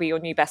bars will be your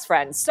new best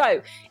friends.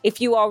 So if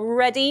you are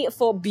ready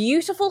for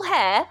beautiful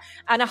hair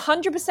and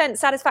 100%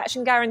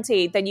 satisfaction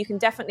guaranteed, then you can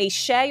definitely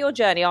share your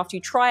journey after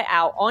you try it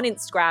out on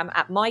Instagram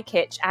at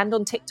MyKitsch and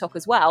on TikTok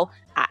as well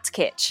at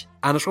Kitsch.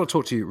 And I just want to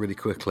talk to you really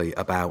quickly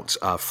about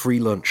Free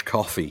Lunch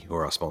Coffee, who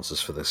are our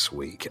sponsors for this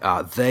week.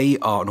 They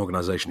are an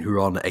organisation who are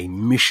on a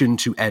mission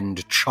to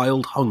end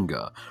child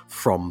hunger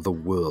from the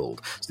world.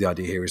 So the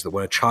idea here is that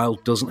when a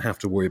child doesn't have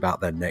to worry about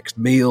their next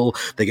meal,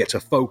 they get to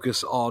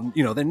focus on,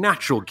 their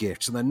natural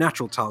gifts and their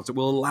natural talents that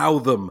will allow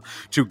them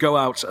to go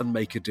out and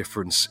make a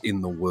difference in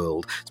the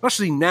world.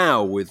 Especially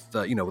now with,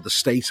 with the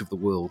state of the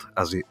world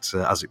as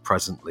it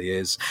presently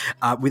is.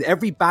 With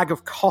every bag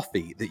of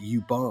coffee that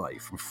you buy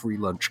from Free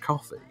Lunch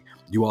Coffee,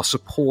 you are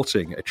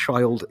supporting a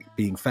child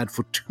being fed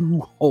for 2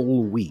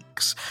 whole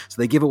weeks.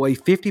 So they give away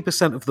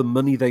 50% of the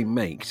money they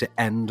make to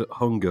end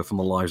hunger from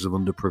the lives of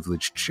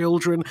underprivileged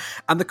children.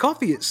 And the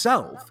coffee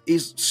itself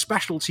is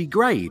specialty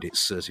grade. It's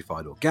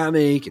certified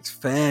organic, it's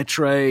fair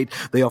trade.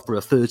 They offer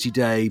a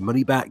 30-day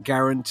money-back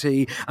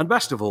guarantee. And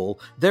best of all,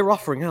 they're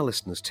offering our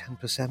listeners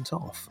 10%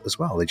 off as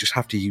well. They just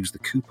have to use the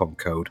coupon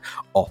code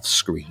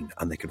OFFSCREEN,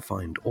 and they can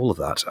find all of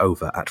that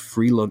over at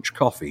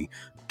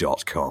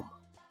freelunchcoffee.com.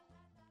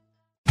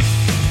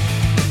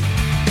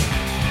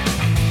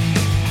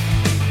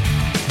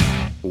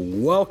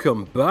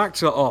 Welcome back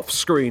to Off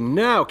Screen.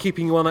 Now,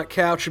 keeping you on that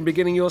couch and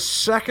beginning your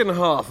second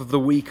half of the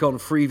week on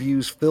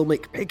Freeview's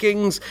Filmic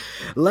Pickings,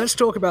 let's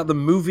talk about the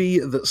movie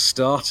that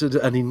started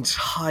an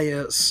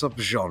entire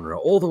subgenre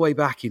all the way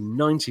back in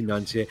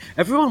 1998.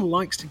 Everyone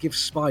likes to give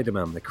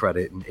Spider-Man the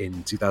credit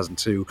in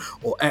 2002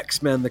 or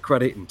X-Men the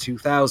credit in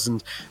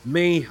 2000.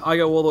 Me, I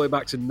go all the way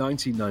back to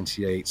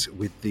 1998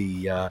 with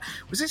the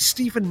was it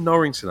Stephen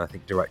Norrington, I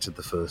think, directed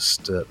the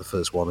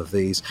first one of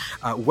these.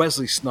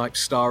 Wesley Snipes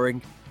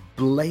starring.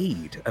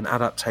 Blade, an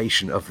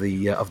adaptation of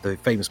the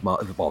famous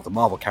the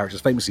Marvel characters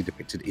famously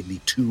depicted in the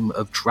Tomb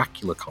of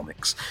Dracula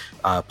comics,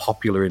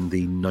 popular in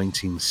the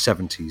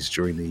 1970s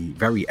during the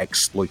very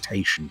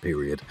exploitation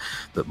period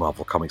that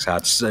Marvel Comics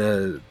had.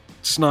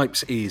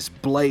 Snipes is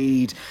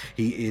Blade.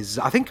 He is,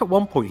 I think at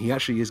one point he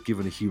actually is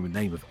given a human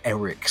name of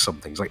Eric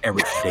something. It's like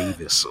Eric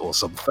Davis or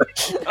something.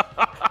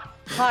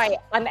 Hi,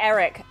 I'm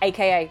Eric,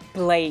 aka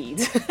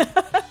Blade.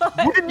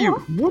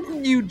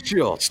 Wouldn't you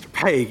just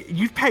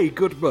pay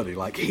good money,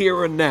 like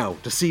here and now,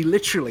 to see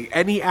literally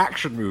any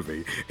action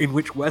movie in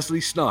which Wesley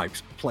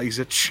Snipes plays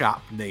a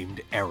chap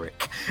named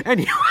Eric?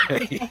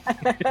 Anyway,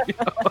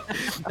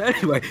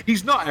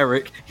 he's not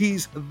Eric,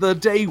 he's the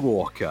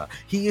Daywalker.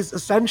 He is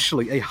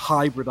essentially a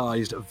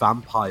hybridized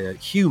vampire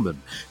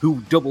human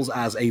who doubles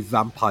as a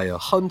vampire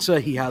hunter.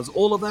 He has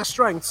all of their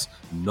strengths,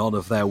 none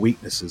of their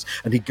weaknesses,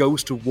 and he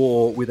goes to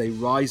war with a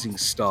rising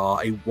star,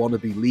 a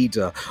wannabe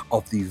leader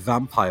of the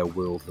vampire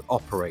world that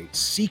operates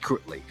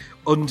secretly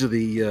in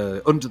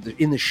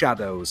the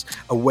shadows,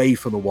 away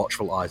from the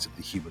watchful eyes of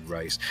the human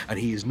race. And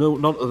he is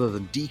none other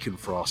than Deacon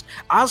Frost,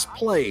 as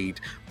played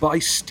by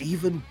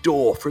Stephen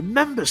Dorff.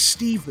 Remember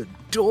Stephen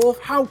Dorff?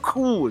 How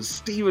cool was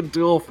Stephen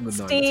Dorff in the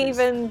 90s?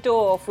 Stephen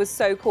Dorff was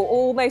so cool,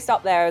 almost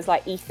up there as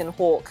like Ethan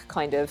Hawke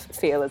kind of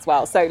feel as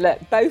well. So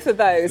look, both of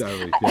those.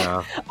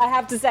 I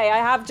have to say, I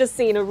have just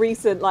seen a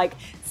recent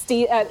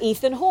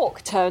Ethan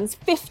Hawke turns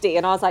 50,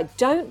 and I was like,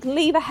 don't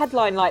leave a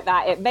headline like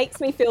that. It makes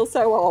me feel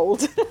so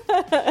old.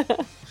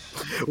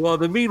 Well,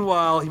 then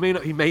meanwhile, he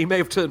may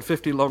have turned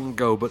 50 long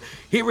ago, but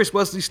here is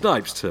Wesley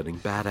Snipes turning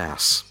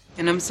badass.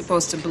 And I'm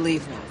supposed to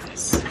believe all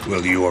this.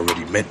 Well, you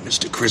already met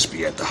Mr.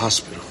 Crispy at the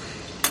hospital.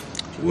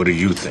 What do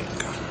you think?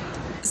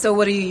 So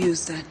what do you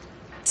use then?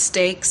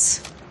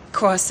 Stakes?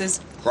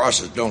 Crosses?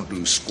 Crosses don't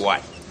do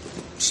squat.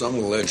 Some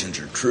of the legends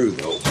are true,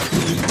 though.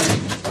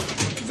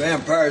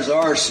 Vampires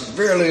are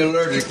severely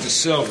allergic to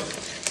silver.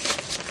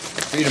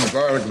 Feed them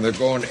garlic and they're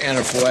going into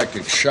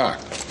anaphylactic shock.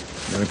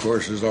 And, of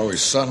course, there's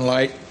always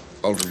sunlight,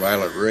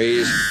 ultraviolet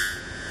rays.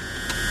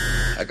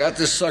 I got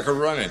this sucker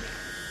running.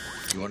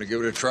 You want to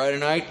give it a try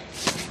tonight?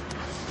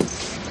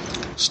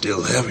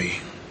 Still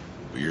heavy,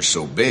 but you're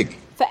so big.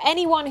 For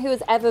anyone who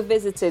has ever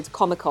visited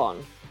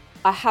Comic-Con,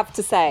 I have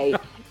to say,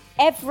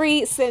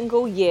 every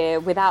single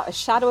year, without a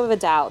shadow of a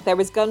doubt, there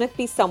is going to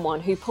be someone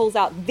who pulls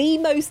out the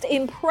most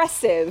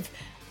impressive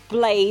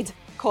Blade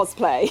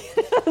cosplay.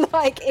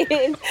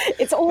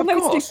 It's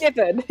almost a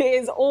given.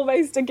 It is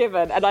almost a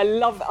given. And I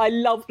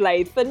love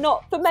Blade for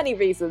many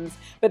reasons,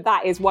 but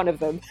that is one of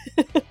them.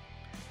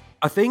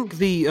 I think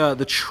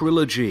the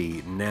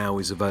trilogy now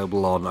is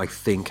available on, I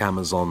think,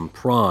 Amazon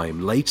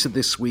Prime. Later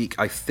this week,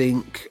 I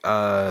think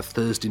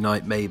Thursday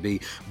night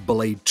maybe,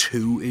 Blade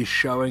 2 is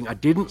showing. I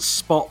didn't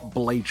spot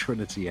Blade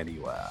Trinity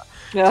anywhere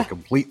to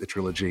complete the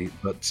trilogy,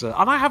 but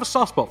and I have a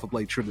soft spot for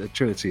Blade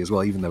Trinity as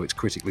well, even though it's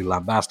critically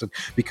lambasted,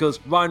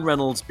 because Ryan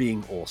Reynolds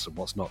being awesome,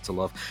 what's not to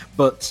love?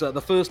 But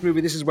the first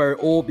movie, this is where it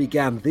all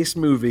began. This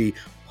movie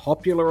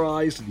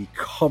popularized the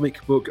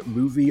comic book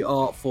movie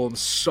art form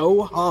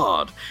so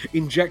hard,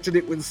 injected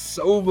it with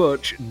so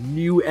much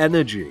new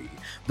energy,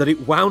 that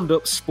it wound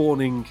up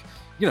spawning,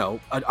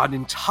 an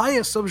entire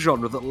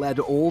subgenre that led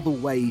all the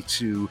way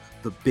to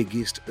the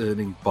biggest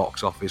earning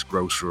box office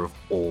grosser of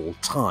all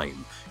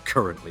time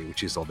currently,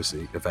 which is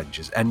obviously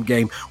Avengers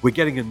Endgame. We're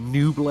getting a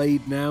new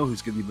Blade now,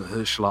 who's going to be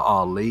Mahershala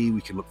Ali. We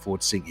can look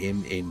forward to seeing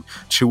him in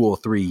 2 or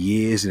 3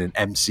 years in an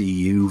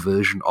MCU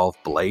version of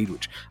Blade,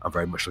 which I'm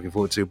very much looking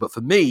forward to. But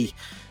for me,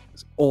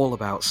 it's all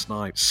about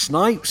Snipes.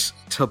 Snipes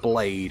to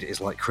Blade is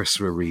like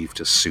Christopher Reeve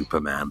to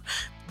Superman.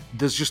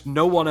 There's just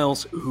no one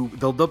else who...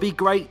 There'll be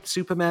great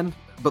Superman,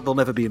 but there'll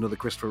never be another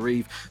Christopher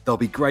Reeve. There'll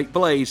be great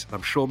Blade,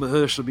 I'm sure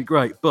Mahershala will be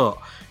great, but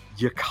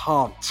you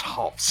can't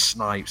top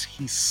Snipes.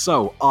 He's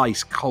so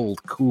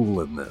ice-cold cool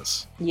in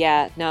this.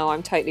 Yeah, no,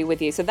 I'm totally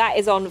with you. So that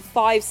is on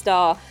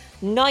 5-star,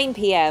 9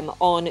 p.m.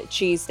 on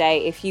Tuesday.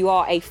 If you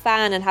are a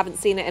fan and haven't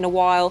seen it in a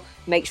while,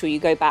 make sure you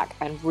go back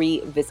and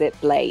revisit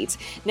Blade.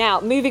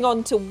 Now, moving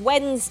on to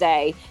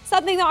Wednesday,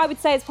 something that I would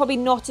say is probably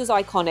not as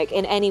iconic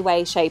in any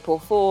way, shape or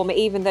form,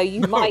 even though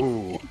you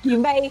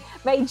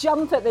may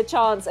jump at the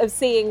chance of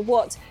seeing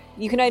what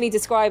you can only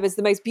describe as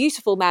the most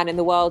beautiful man in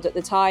the world at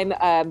the time,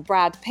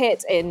 Brad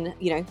Pitt in,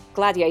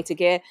 gladiator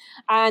gear,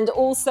 and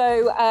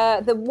also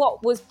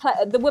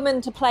the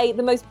woman to play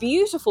the most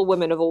beautiful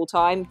woman of all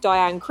time,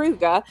 Diane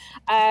Kruger,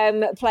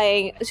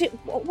 playing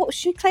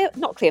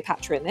not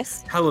Cleopatra in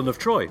this. Helen of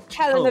Troy.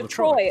 Helen of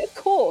Troy, of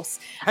course.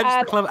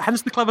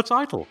 Hence the clever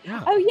title.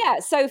 Yeah. Oh yeah.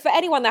 So for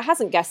anyone that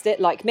hasn't guessed it,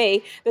 like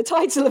me, the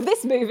title of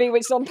this movie,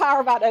 which is on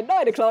Paramount at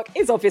 9:00,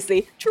 is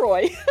obviously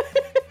Troy.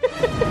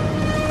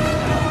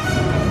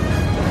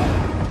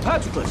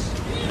 Patroclus!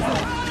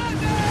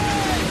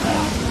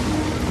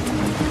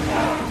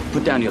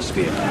 Put down your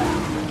spear.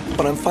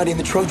 But I'm fighting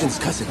the Trojans,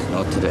 cousin.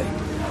 Not today.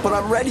 But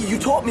I'm ready. You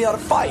taught me how to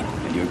fight.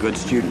 And you're a good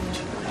student.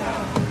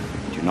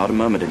 But you're not a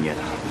Myrmidon yet.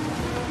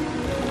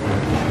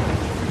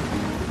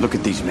 Look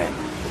at these men.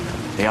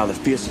 They are the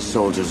fiercest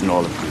soldiers in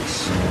all of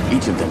Greece.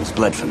 Each of them has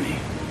bled for me.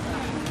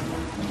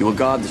 You will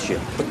guard the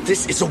ship. But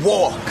this is a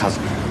war.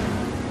 Cousin,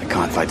 I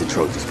can't fight the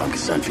Trojans if I'm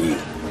concerned for you.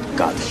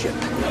 Guard the ship.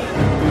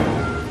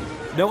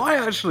 No, I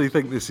actually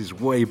think this is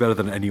way better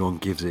than anyone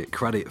gives it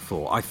credit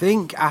for. I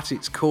think at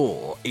its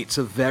core, it's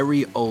a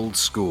very old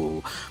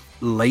school,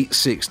 late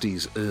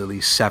 60s, early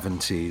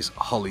 70s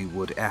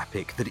Hollywood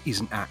epic that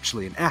isn't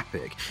actually an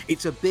epic.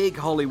 It's a big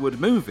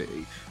Hollywood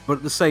movie, but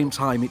at the same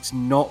time, it's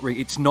not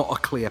a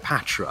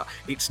Cleopatra.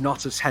 It's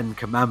not a Ten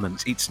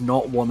Commandments. It's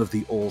not one of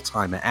the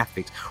all-timer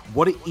epics.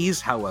 What it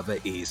is, however,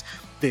 is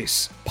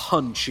this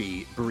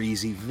punchy,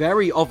 breezy,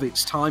 very of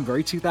its time,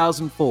 very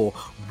 2004,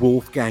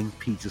 Wolfgang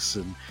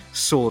Peterson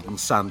sword and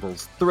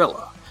sandals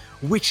thriller,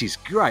 which is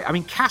great. I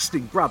mean,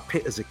 casting Brad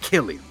Pitt as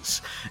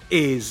Achilles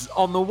is,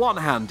 on the one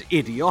hand,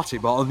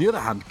 idiotic, but on the other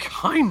hand,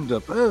 kind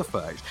of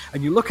perfect.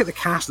 And you look at the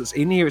cast that's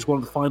in here, it's one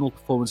of the final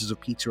performances of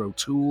Peter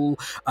O'Toole.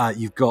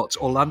 You've got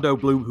Orlando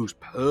Bloom, who's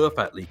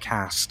perfectly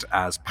cast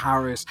as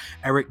Paris,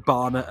 Eric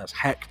Bana as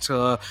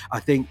Hector, I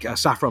think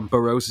Saffron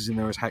Burrows is in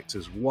there as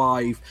Hector's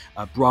wife,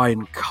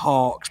 Brian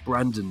Cox,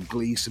 Brendan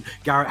Gleeson,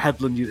 Garrett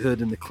Hedlund you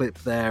heard in the clip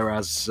there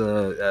as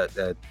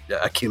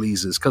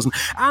Achilles' cousin,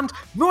 and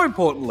more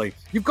importantly,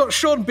 you've got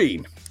Sean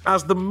Bean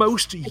as the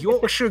most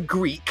Yorkshire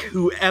Greek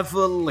who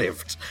ever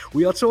lived.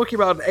 We are talking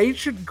about an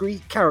ancient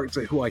Greek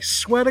character who I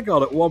swear to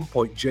God at one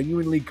point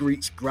genuinely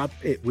greets Brad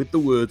Pitt with the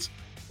words,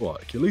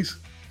 "What, Achilles?"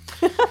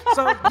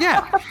 So,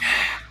 yeah.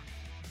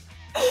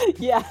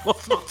 Yeah.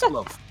 What's not to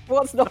love?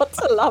 What's not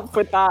to love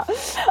with that?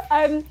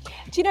 Do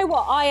you know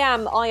what? I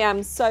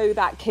am so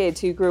that kid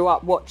who grew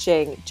up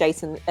watching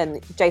Jason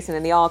and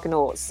the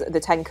Argonauts, the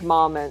Ten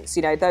Commandments,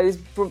 you know,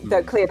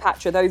 the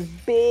Cleopatra, those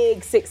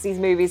big 60s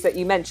movies that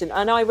you mentioned.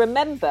 And I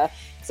remember,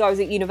 because I was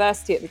at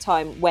university at the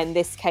time when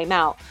this came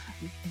out,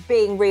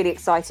 being really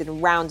excited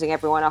and rounding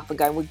everyone up and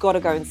going, we've got to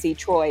go and see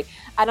Troy.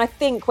 And I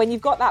think when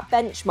you've got that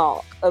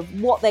benchmark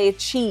of what they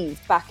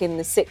achieved back in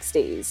the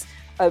 60s,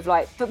 of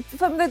like,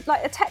 from the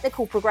like a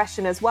technical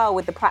progression as well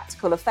with the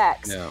practical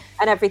effects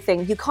and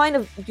everything, you kind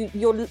of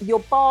your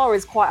bar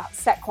is quite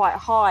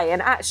high.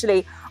 And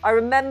actually, I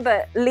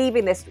remember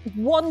leaving this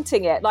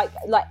wanting it, like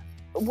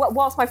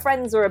whilst my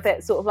friends were a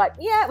bit sort of like,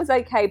 yeah, it was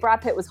okay, Brad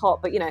Pitt was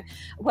hot, but you know,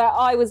 where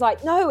I was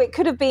like, no, it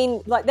could have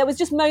been like, there was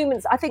just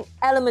moments, I think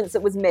elements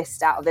that was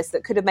missed out of this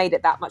that could have made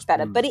it that much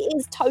better. But it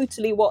is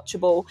totally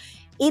watchable.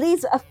 It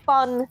is a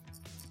fun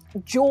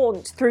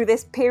jaunt through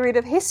this period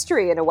of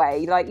history in a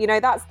way, like, you know,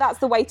 that's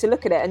the way to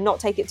look at it and not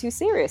take it too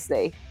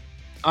seriously.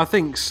 I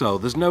think so.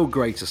 There's no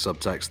greater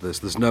subtext to this.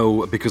 There's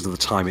no, because of the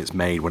time it's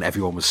made, when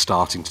everyone was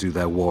starting to do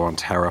their War on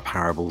Terror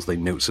parables, they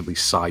noticeably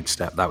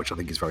sidestepped that, which I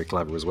think is very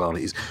clever as well. And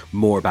it is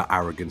more about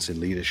arrogance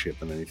in leadership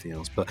than anything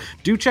else. But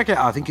do check it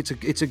out. I think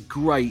it's a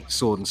great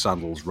sword and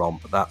sandals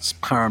romp. That's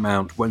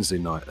Paramount, Wednesday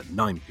night at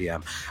 9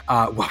 p.m.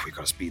 Well, we've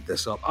got to speed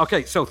this up.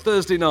 Okay, so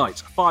Thursday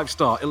night,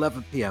 5-star,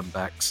 11 p.m.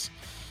 Bex.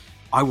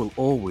 I Will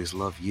Always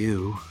Love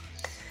You.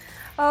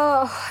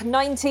 Oh,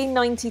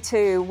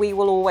 1992. We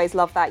will always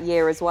love that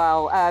year as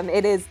well.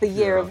 It is the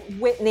year of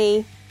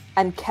Whitney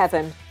and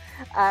Kevin.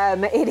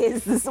 It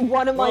is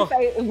one of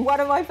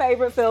my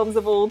favorite films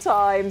of all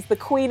times. The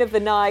Queen of the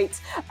Night.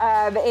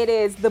 It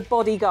is The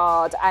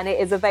Bodyguard, and it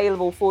is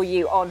available for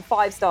you on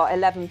 5-star,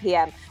 11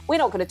 p.m. We're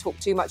not going to talk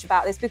too much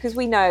about this because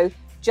we know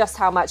just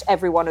how much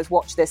everyone has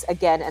watched this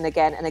again and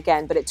again and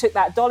again. But it took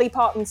that Dolly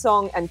Parton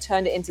song and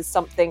turned it into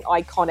something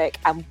iconic.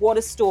 And what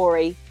a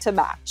story to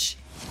match.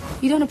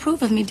 You don't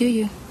approve of me, do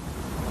you?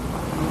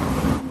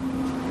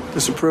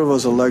 Disapproval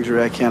is a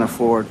luxury I can't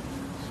afford.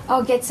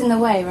 Oh, gets in the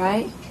way,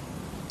 right?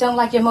 Don't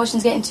like your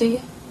emotions getting to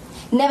you?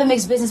 Never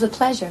mix business with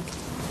pleasure.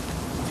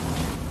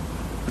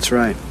 That's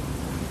right.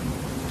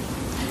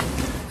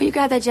 Will you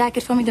grab that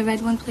jacket for me, the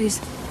red one, please?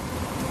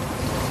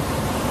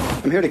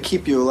 I'm here to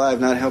keep you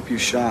alive, not help you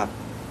shop.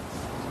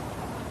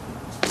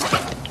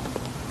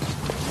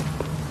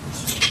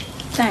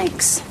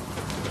 Thanks.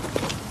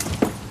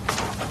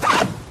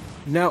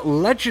 Now,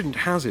 legend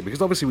has it,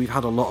 because obviously we've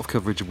had a lot of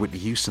coverage of Whitney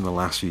Houston the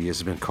last few years.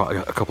 There's been quite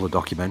a couple of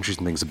documentaries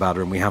and things about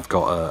her, and we have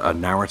got a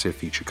narrative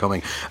feature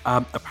coming.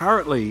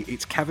 Apparently,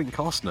 it's Kevin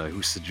Costner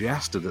who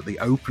suggested that the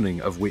opening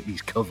of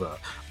Whitney's cover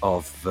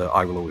of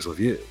I Will Always Love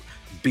You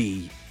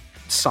be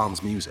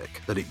sans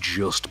music, that it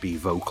just be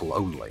vocal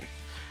only.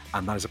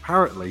 And that is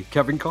apparently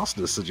Kevin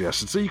Costner's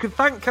suggestion. So you can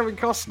thank Kevin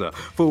Costner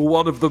for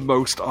one of the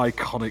most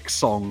iconic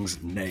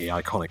songs, nay,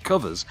 iconic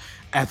covers,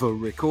 ever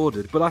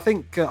recorded. But I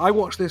think I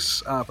watched this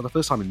for the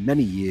first time in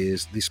many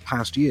years this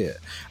past year,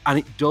 and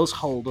it does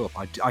hold up.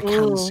 I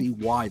can see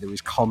why there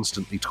is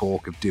constantly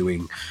talk of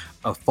doing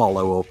a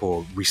follow-up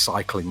or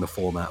recycling the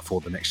format for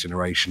the next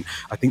generation.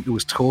 I think there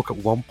was talk at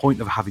one point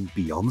of having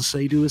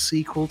Beyonce do a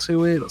sequel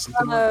to it or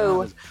something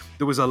like that.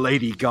 There was a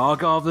Lady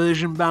Gaga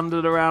version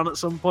banded around at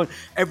some point.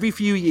 Every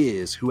few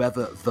years,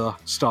 whoever the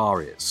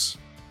star is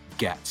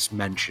gets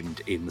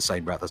mentioned in the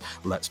same breath as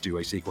let's do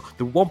a sequel.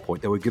 At one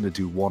point, they were going to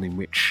do one in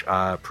which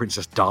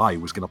Princess Di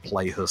was going to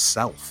play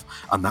herself,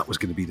 and that was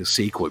going to be the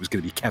sequel. It was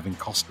going to be Kevin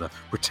Costner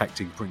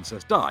protecting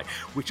Princess Di,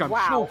 which I'm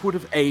sure would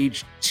have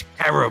aged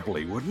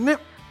terribly, wouldn't it?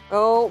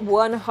 Oh,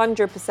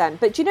 100%.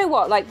 But do you know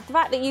what? Like, the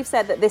fact that you've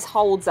said that this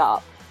holds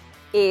up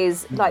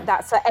is like,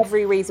 that's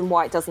every reason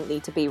why it doesn't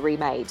need to be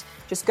remade.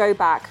 Just go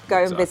back,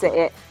 and visit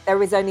it.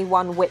 There is only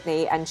one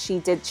Whitney, and she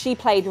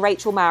played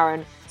Rachel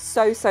Marin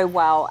so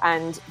well.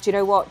 And do you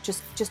know what?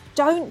 Just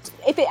don't,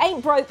 if it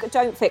ain't broke,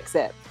 don't fix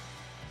it.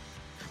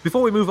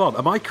 Before we move on,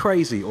 am I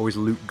crazy, or is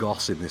Luke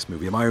Goss in this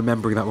movie? Am I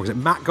remembering that? Was it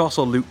Matt Goss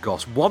or Luke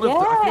Goss? One of them.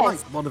 I feel like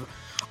one of.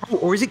 Oh,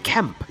 or is it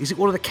Kemp? Is it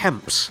one of the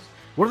Kemps?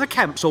 One of the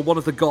Kemps or one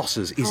of the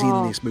Gosses is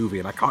in this movie,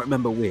 and I can't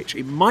remember which.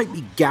 It might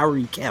be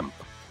Gary Kemp,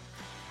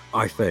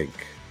 I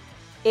think.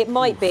 It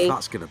might be.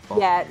 That's going to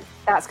bother Yeah,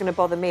 that's going to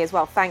bother me as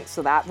well. Thanks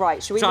for that.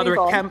 Right, shall we move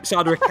on? It's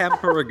either a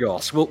Kemp or a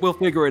Goss. We'll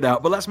figure it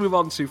out. But let's move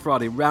on to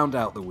Friday, round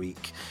out the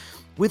week.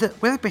 With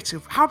a bit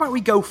of, how about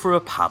we go for a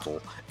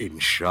paddle in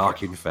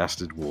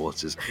shark-infested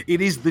waters?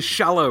 It is The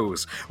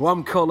Shallows,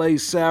 Juan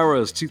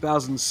Collet-Serra's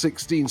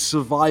 2016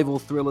 survival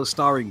thriller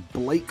starring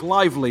Blake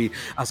Lively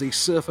as a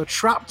surfer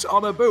trapped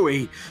on a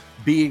buoy,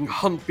 being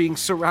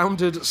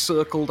surrounded,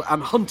 circled,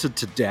 and hunted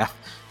to death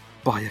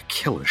by a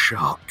killer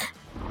shark.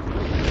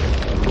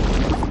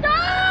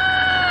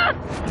 Stop!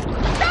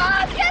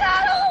 Stop! Get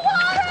out of the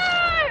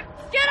water!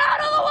 Get out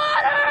of the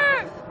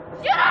water!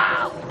 Get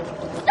out!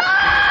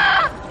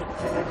 Stop!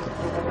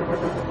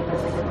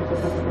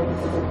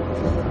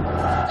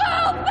 Go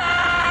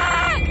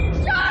back!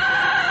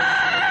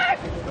 Shark!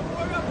 Don't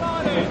worry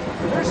about it.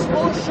 There's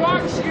small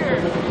sharks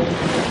here.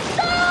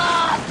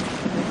 Stop!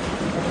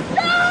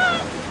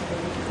 Stop!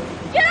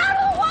 Get out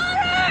of the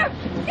water!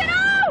 Get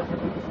out!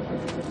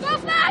 Go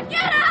back!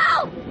 Get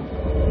out!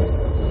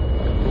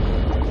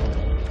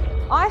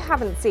 I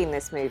haven't seen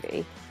this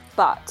movie,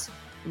 but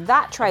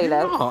that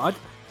trailer...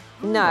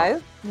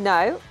 No.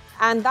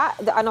 And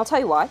I'll tell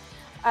you why.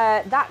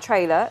 That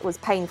trailer was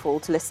painful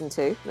to listen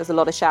to. There's a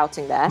lot of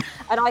shouting there.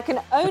 And I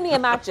can only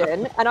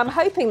imagine, and I'm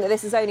hoping that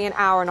this is only an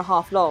hour and a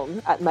half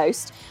long at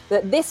most,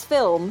 that this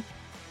film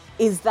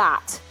is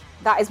that.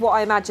 That is what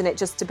I imagine it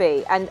just to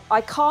be. And I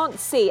can't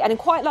see, and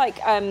quite like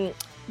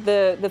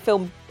the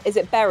film, is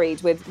it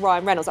Buried with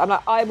Ryan Reynolds? I'm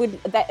like,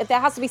 there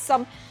has to be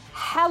some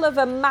hell of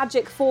a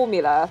magic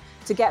formula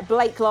to get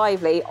Blake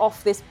Lively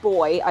off this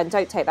buoy, and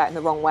don't take that in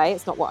the wrong way,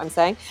 it's not what I'm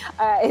saying.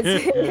 And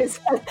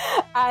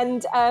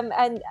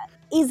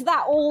is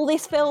that all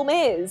this film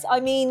is?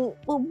 I mean,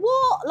 well,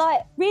 what?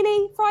 Like,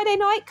 really? Friday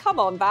night? Come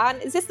on, Van.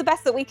 Is this the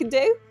best that we can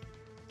do?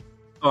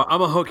 Oh, I'm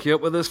going to hook you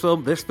up with this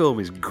film. This film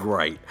is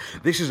great.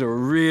 This is a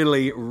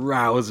really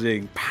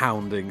rousing,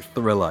 pounding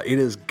thriller. It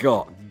has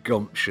got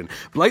gumption.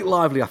 Blake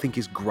Lively, I think,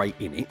 is great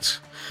in it.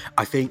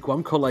 I think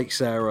Juan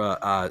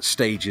Collet-Serra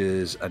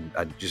stages and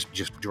just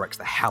directs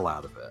the hell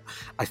out of it.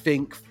 I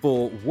think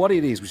for what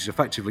it is, which is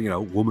effectively,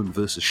 woman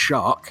versus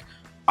shark,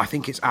 I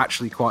think it's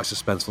actually quite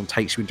suspenseful and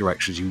takes you in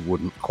directions you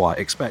wouldn't quite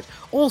expect.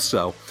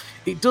 Also,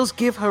 it does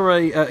give her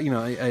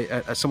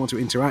a someone to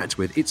interact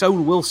with, its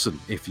own Wilson,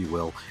 if you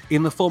will,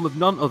 in the form of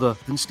none other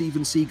than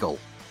Steven Seagal.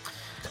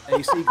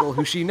 A seagull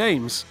who she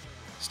names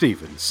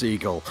Steven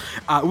Seagal,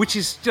 which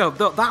is,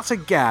 that's a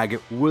gag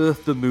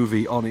worth the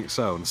movie on its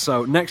own.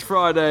 So next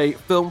Friday,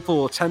 Film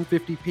 4,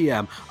 10:50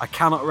 p.m. I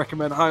cannot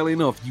recommend highly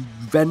enough you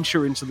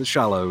venture into The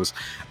Shallows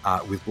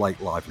with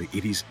Blake Lively.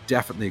 It is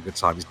definitely a good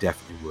time. It's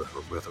definitely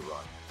worth a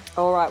ride.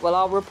 All right, well,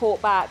 I'll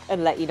report back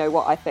and let you know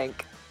what I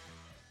think.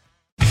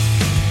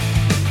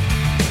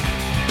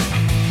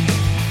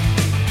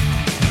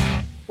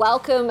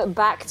 Welcome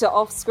back to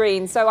Off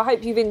Screen. So I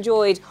hope you've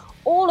enjoyed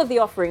all of the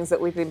offerings that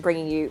we've been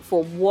bringing you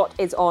for what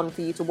is on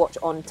for you to watch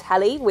on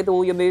telly with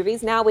all your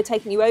movies. Now we're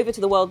taking you over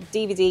to the world of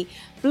DVD,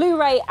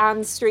 Blu-ray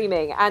and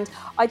streaming. And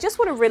I just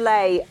want to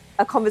relay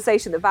a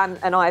conversation that Van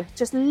and I have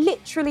just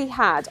literally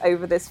had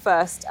over this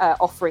first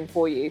offering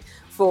for you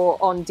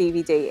on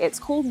DVD. It's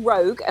called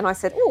Rogue. And I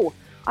said, oh,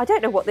 I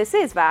don't know what this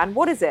is, Van.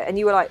 What is it? And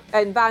you were like,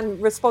 and Van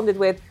responded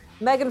with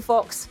Megan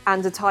Fox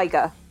and a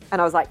tiger.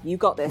 And I was like, you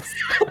got this.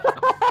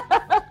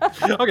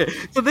 Okay,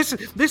 so this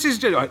is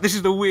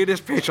the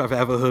weirdest pitch I've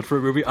ever heard for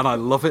a movie, and I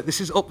love it. This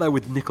is up there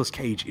with Nicolas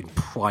Cage in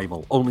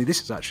Primal, only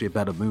this is actually a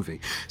better movie.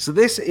 So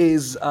this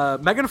is,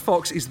 Megan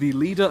Fox is the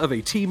leader of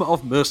a team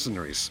of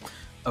mercenaries.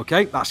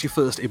 Okay, that's your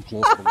first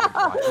implausible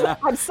one right there.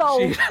 I'm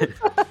sold.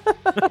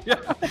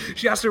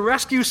 She has to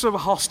rescue some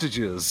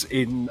hostages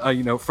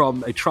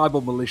from a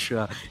tribal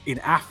militia in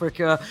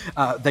Africa.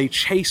 They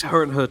chase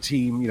her and her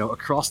team,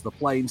 across the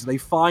plains. They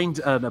find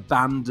an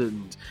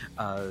abandoned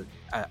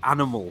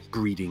animal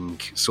breeding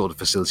sort of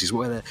facilities,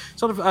 where they're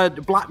sort of a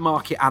black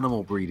market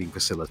animal breeding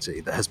facility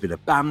that has been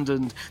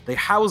abandoned. They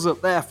house up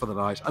there for the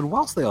night, and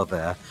whilst they are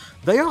there,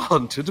 they are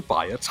hunted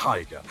by a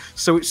tiger.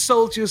 So it's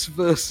soldiers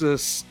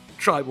versus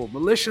tribal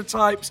militia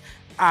types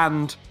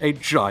and a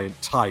giant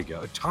tiger.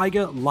 A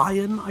tiger,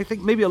 lion, I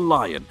think, maybe a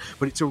lion,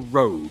 but it's a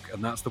rogue,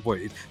 and that's the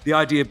point. The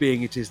idea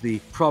being it is the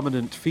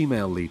prominent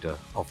female leader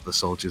of the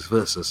soldiers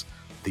versus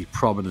the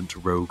prominent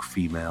rogue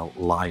female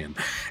lion.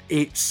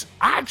 It's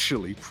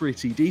actually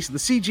pretty decent. The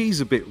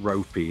CG's a bit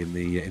ropey in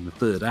the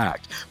third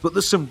act, but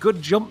there's some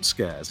good jump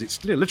scares.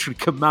 It's literally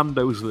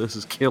commandos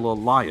versus killer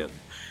lion.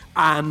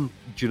 And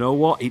do you know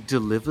what? It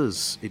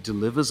delivers. It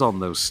delivers on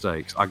those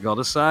stakes. I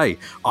gotta say,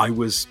 I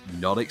was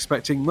not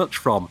expecting much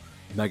from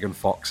Megan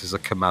Fox as a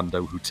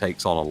commando who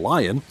takes on a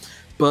lion.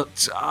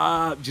 But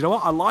do you know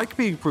what? I like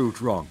being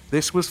proved wrong.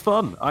 This was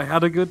fun. I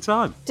had a good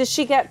time. Does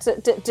she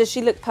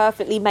look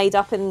perfectly made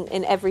up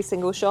in every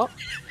single shot?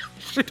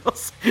 She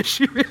does.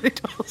 She really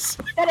does.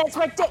 Then it's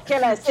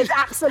ridiculous. It's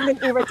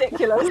absolutely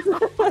ridiculous.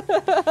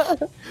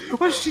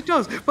 Well, she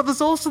does. But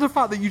there's also the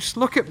fact that you just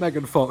look at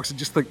Megan Fox and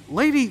just think,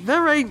 lady,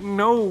 there ain't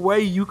no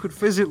way you could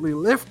physically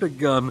lift a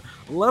gun,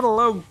 let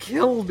alone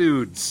kill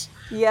dudes.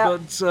 Yeah.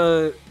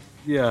 But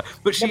Yeah,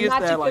 but she is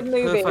there like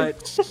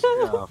perfect.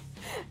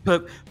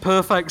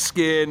 Perfect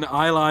skin,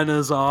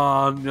 eyeliners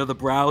on,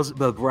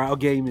 the brow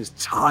game is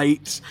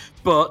tight,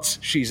 but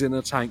she's in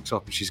a tank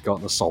top and she's got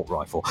an assault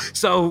rifle.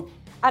 So.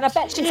 And I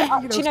bet she's.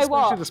 Do you know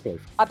what?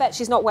 I bet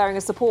she's not wearing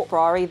a support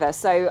bra either.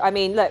 So I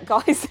mean, look,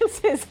 guys,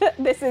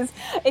 this is.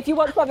 If you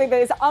want something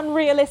that is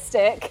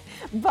unrealistic,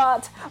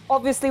 but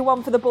obviously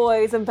one for the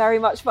boys and very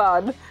much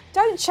fun,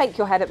 don't shake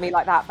your head at me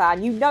like that,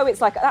 Van. You know,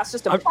 it's like that's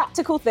just a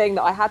practical thing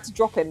that I had to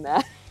drop in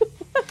there.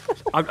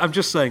 I'm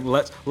just saying,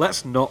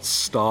 let's not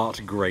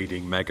start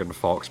grading Megan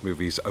Fox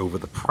movies over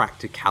the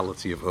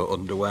practicality of her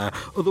underwear.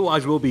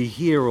 Otherwise, we'll be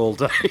here all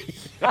day.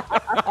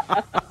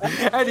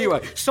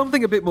 Anyway,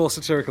 something a bit more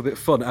satirical, a bit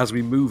fun as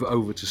we move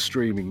over to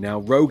streaming. Now,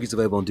 Rogue is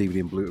available on DVD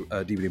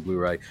and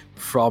Blu-ray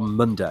from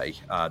Monday,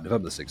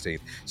 November the 16th.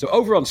 So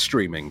over on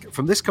streaming,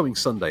 from this coming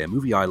Sunday, a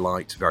movie I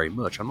liked very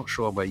much. I'm not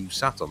sure where you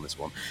sat on this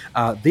one.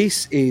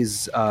 This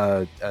is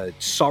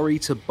Sorry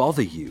to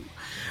Bother You,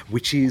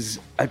 which is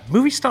a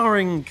movie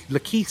starring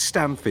Lakeith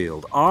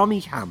Stanfield, Armie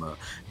Hammer,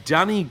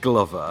 Danny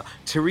Glover,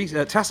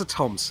 Tessa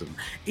Thompson.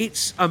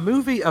 It's a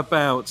movie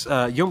about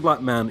a young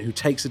black man who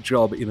takes a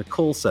job in a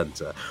call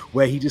center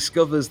where he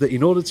discovers that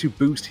in order to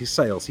boost his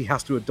sales, he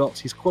has to adopt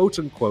his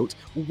quote-unquote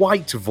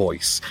white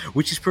voice,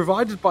 which is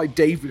provided by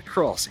David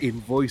Cross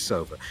in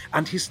voiceover.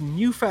 And his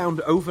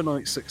newfound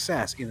overnight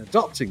success in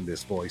adopting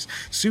this voice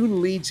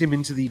soon leads him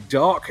into the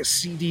dark,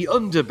 seedy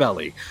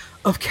underbelly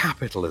of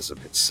capitalism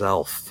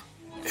itself.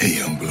 Hey,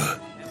 young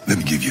blood, let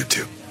me give you a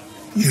tip.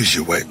 Use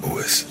your white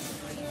voice.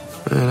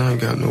 Man, I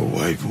ain't got no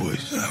white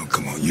voice. Oh,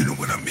 come on, you know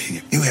what I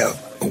mean. You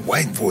have a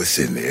white voice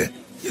in there,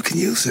 you can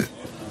use it.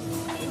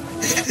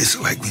 It's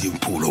like when you're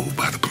pulled over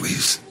by the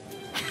police.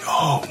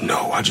 Oh,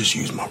 no, I just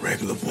use my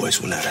regular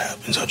voice when that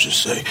happens. I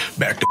just say,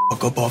 back the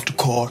fuck up off the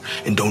car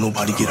and don't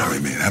nobody get out. All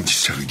right, man, I'm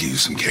just trying to give you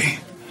some game.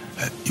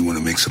 You want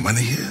to make some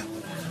money here?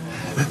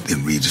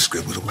 Then read the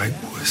script with a white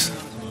voice.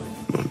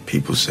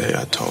 People say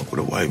I talk with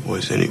a white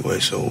voice anyway,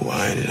 so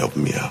why ain't it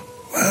helping me out?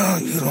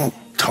 Well, you don't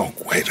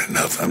talk white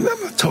enough. I'm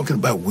not talking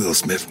about Will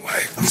Smith's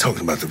wife. I'm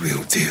talking about the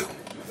real deal,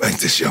 like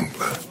this young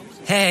blood.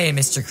 Hey,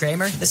 Mr.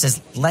 Kramer, this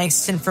is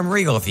Langston from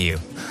Regal View.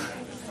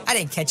 I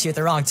didn't catch you at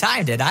the wrong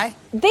time, did I?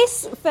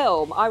 This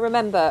film, I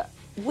remember,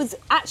 was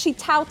actually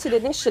touted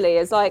initially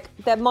as like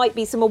there might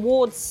be some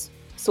awards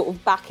sort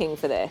of backing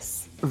for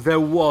this. There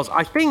was.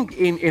 I think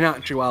in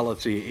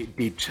actuality it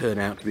did turn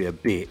out to be a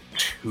bit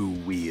too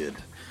weird,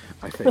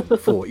 I think,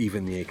 for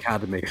even the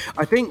Academy.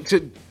 I think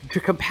to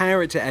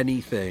compare it to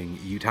anything,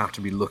 you'd have to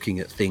be looking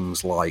at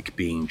things like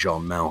Being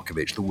John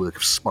Malkovich, the work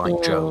of Spike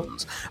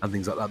Jonze, and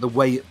things like that. The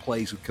way it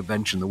plays with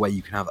convention, the way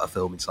you can have a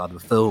film inside of a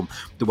film,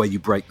 the way you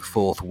break the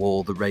fourth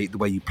wall, the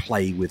way you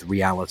play with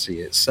reality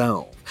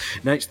itself.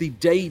 Now, it's the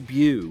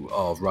debut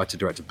of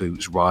writer-director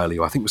Boots Riley,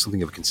 who I think was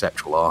something of a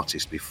conceptual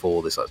artist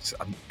before this. A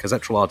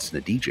conceptual artist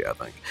and a DJ, I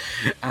think.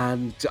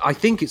 And I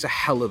think it's a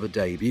hell of a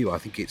debut. I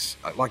think it's,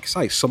 like I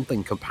say,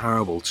 something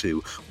comparable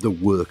to the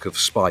work of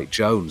Spike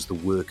Jonze, the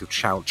work of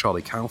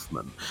Charlie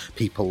Kaufman,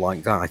 people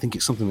like that. I think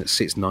it's something that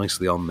sits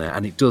nicely on there,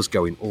 and it does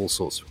go in all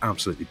sorts of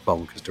absolutely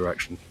bonkers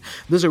direction.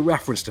 There's a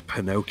reference to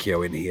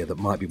Pinocchio in here that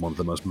might be one of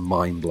the most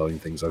mind-blowing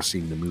things I've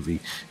seen in a movie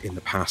in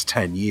the past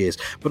 10 years,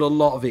 but a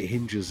lot of it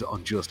hinges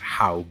on just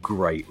how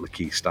great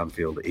Lakeith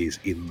Stanfield is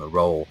in the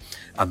role,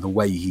 and the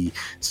way he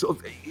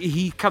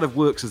kind of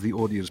works as the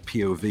audience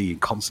POV and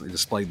constantly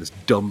displaying this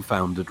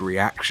dumbfounded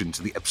reaction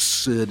to the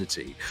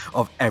absurdity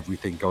of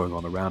everything going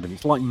on around him.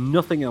 It's like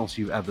nothing else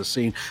you've ever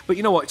seen. But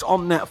you know what? It's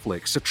on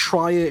Netflix, so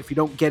try it. If you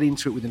don't get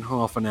into it within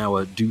half an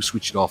hour, do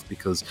switch it off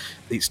because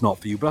it's not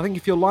for you. But I think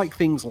if you like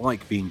things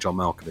like Being John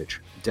Malkovich,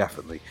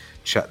 definitely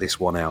check this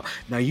one out.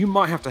 Now, you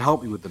might have to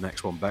help me with the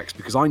next one, Bex,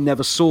 because I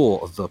never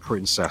saw The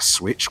Princess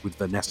Switch with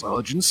Vanessa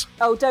Hudgens.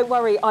 Oh, don't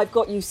worry, I've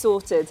got you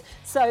sorted.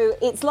 So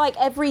it's like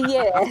every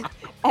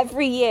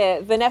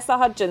year, Vanessa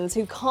Hudgens,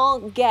 who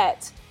can't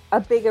get a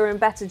bigger and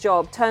better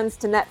job, turns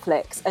to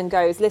Netflix and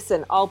goes,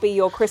 listen, I'll be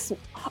your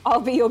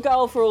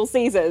girl for all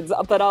seasons,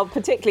 but I'll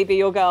particularly be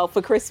your girl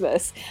for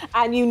Christmas.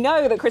 And you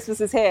know that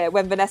Christmas is here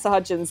when Vanessa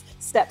Hudgens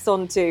steps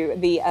onto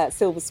the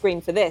silver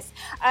screen for this.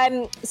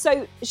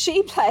 So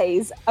she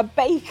plays a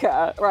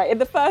baker, right? In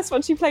the first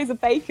one, she plays a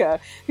baker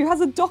who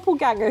has a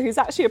doppelganger who's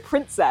actually a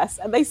princess,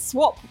 and they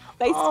swap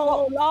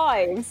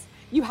lives.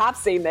 You have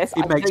seen this.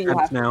 It makes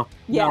sense now.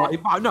 Yeah.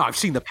 No, I've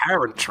seen The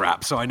Parent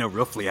Trap, so I know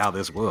roughly how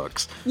this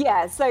works.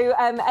 Yeah, so,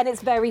 and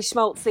it's very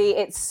schmaltzy.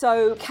 It's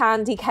so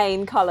candy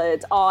cane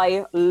coloured.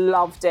 I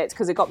loved it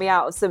because it got me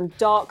out of some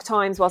dark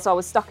times whilst I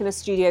was stuck in a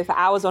studio for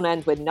hours on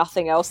end with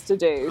nothing else to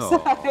do. So,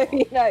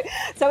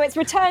 so it's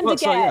returned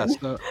again.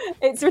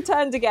 It's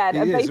returned again.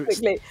 And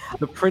basically...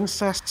 The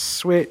Princess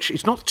Switch,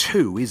 it's not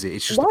 2, is it?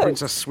 It's just The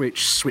Princess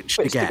Switch switched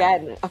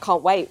again. I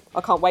can't wait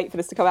for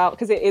this to come out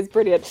because it is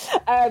brilliant.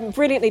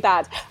 Brilliantly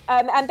bad.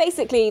 And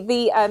basically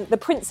the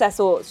princess,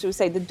 or should we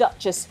say the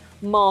Duchess,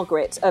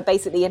 Margaret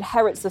basically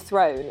inherits the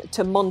throne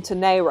to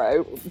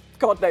Montenegro.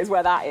 God knows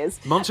where that is.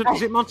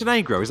 Is it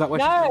Montenegro? Is that where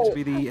she's going to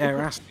be the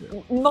heiress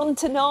to?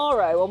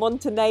 Montenegro.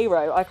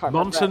 I can't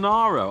remember.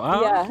 Montenegro.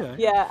 Oh, yeah, okay.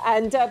 Yeah,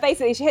 and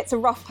basically she hits a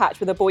rough patch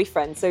with her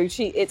boyfriend, so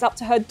it's up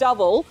to her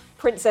double,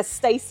 Princess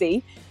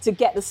Stacy, to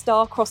get the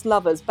star-crossed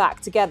lovers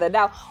back together.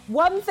 Now,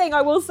 one thing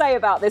I will say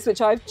about this,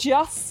 which I've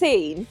just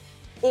seen,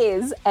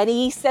 is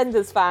any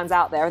EastEnders fans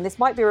out there, and this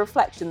might be a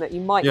reflection that you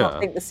might not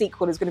think the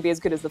sequel is going to be as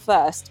good as the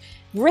first.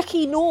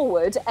 Ricky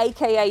Norwood,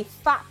 aka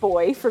Fat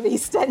Boy from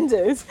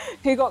EastEnders,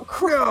 who got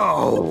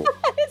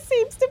it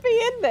seems to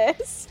be in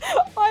this.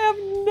 I have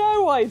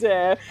no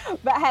idea.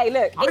 But hey,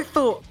 look, I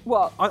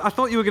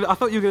thought you were going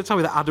to tell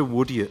me that Adam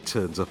Woodyatt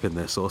turns up in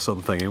this or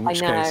something. In which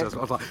case, I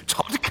was like,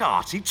 Todd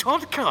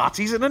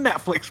Carty's in a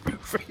Netflix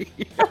movie.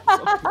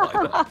 Something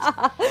like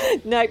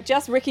that. No,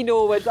 just Ricky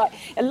Norwood.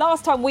 And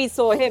last time we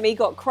saw him, he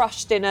got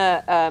crushed in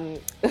a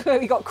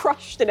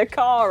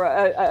car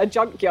at a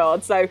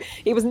junkyard. So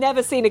he was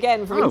never seen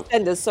again from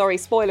EastEnders. Sorry,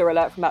 spoiler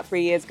alert from about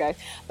 3 years ago.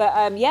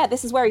 But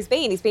this is where he's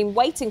been. He's been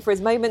waiting for his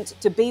moment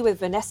to be with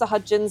Vanessa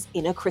Hudgens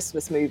in a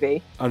Christmas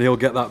movie. And he'll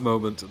get that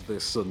moment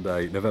this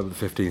Sunday, November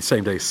the 15th,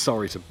 same day,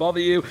 Sorry to Bother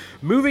You.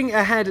 Moving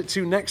ahead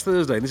to next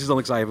Thursday, and this is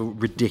only because I have a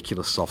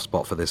ridiculous soft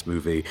spot for this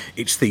movie.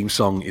 Its theme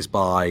song is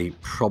by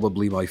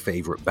probably my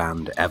favourite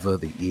band ever,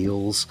 the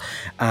Eels,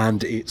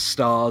 and it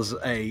stars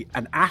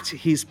an at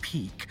his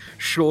peak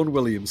Sean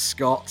William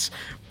Scott,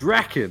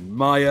 Breckin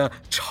Meyer,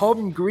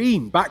 Tom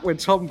Green, back when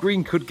Tom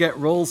Green could get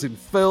roles in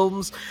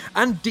films,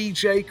 and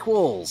DJ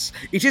Qualls.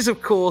 It is,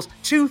 of course,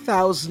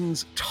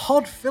 2000's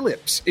Todd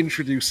Phillips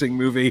introducing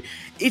movie.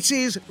 It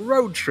is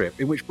Road Trip,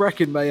 in which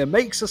Breckin Meyer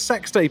makes a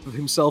sex tape of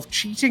himself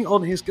cheating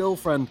on his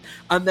girlfriend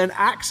and then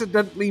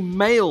accidentally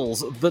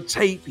mails the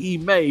tape he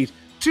made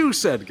to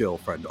said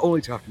girlfriend, only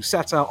to have to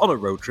set out on a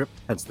road trip,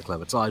 hence the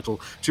clever title,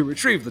 to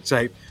retrieve the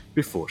tape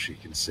before she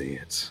can see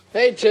it.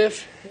 Hey,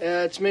 Tiff.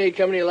 It's me,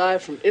 coming to you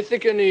live from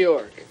Ithaca, New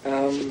York.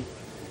 I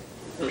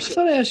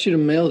thought I asked you to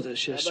mail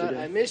this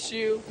yesterday. I miss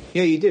you.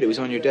 Yeah, you did. It was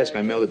on your desk.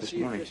 I mailed it this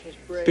morning.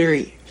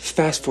 Barry,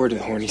 fast forward to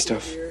the horny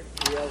stuff.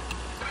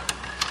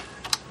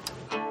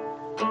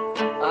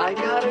 I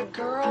got a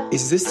girl.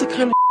 Is this the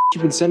kind of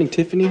you've been sending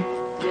Tiffany?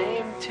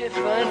 Named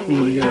Tiffany. Oh,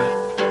 my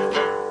God.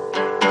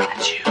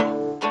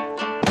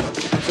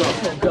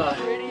 Oh, God.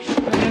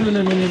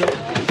 No.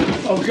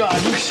 Oh,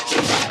 God.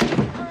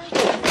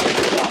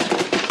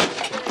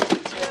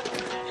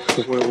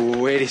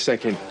 Wait a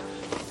second.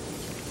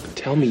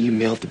 Tell me you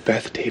mailed the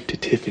Beth tape to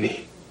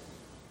Tiffany.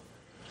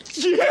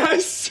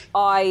 Yes!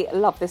 I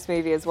love this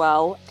movie as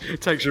well.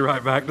 It takes you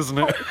right back, doesn't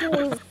it?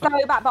 So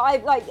back,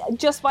 but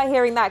just by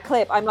hearing that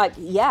clip, I'm like,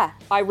 yeah,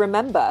 I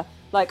remember.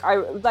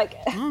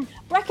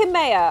 Breckin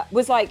Meyer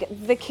was like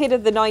the kid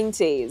of the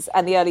 90s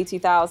and the early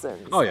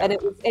 2000s. Oh, yeah. And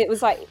it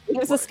was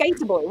a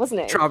skater boy,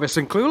 wasn't it? Travis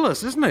and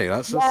Clueless, isn't he?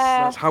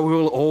 That's how we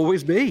will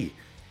always be.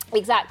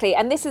 Exactly.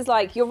 And this is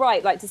you're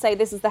right, to say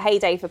this is the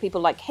heyday for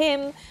people like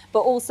him, but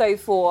also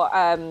for,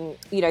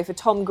 for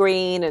Tom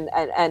Green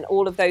and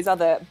all of those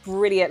other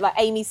brilliant, like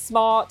Amy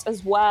Smart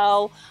as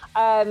well.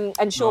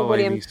 And Sean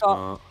William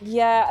Scott.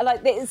 Yeah,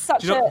 it's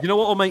such you know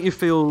what will make you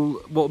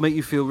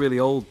feel really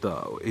old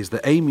though is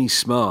that Amy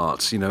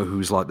Smart,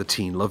 who's like the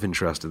teen love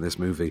interest in this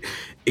movie,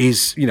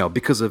 is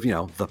because of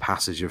the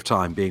passage of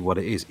time being what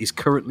it is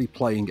currently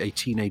playing a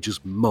teenager's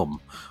mum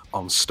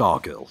on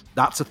Stargirl.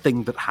 That's a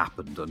thing that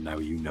happened, and now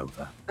you know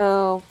that.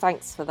 Oh,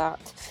 thanks for that.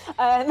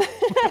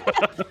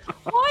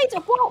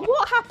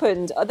 What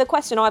happened? The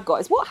question I've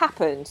got is, what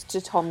happened to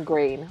Tom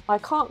Green? I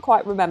can't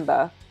quite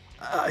remember.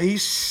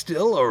 He's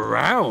still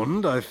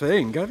around, I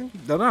think. I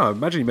don't know. I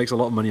imagine he makes a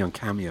lot of money on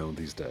Cameo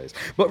these days.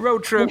 But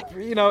Road Trip,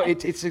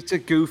 it's a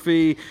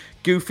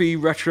goofy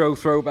retro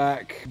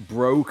throwback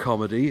bro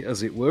comedy,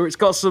 as it were. It's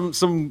got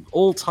some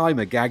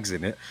all-timer gags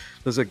in it.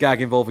 There's a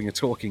gag involving a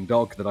talking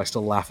dog that I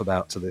still laugh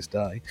about to this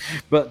day.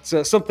 But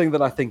something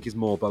that I think is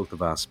more both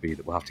of our speed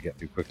that we'll have to get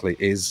through quickly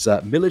is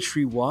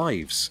Military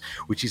Wives,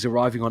 which is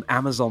arriving on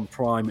Amazon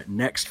Prime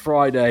next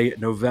Friday,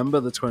 November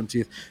the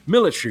 20th.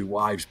 Military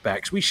Wives,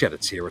 Bex. We shed a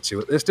tear or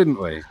two at this,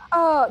 didn't we?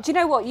 Oh, do you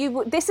know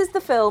what? This is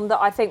the film that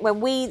I think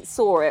when we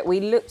saw it, we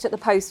looked at the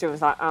poster and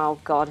was like, oh,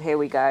 God, here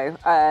we go.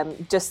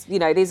 These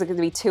are going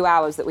to be 2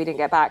 hours that we didn't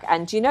get back.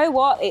 And do you know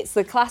what? It's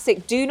the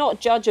classic, do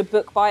not judge a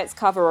book by its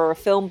cover or a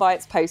film by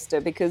its poster,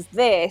 because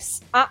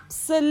this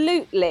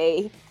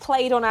absolutely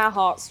played on our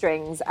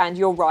heartstrings. And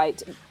you're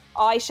right,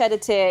 I shed a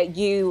tear.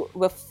 You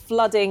were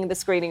flooding the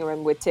screening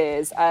room with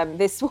tears.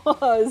 This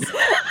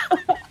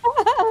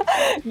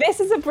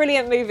is a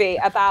brilliant movie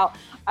about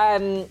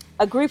a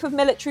group of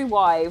military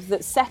wives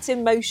that set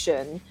in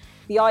motion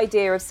the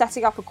idea of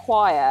setting up a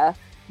choir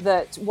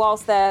that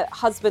whilst their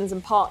husbands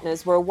and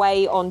partners were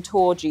away on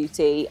tour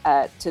duty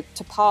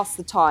to pass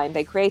the time,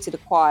 they created a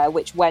choir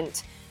which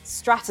went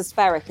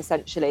stratospheric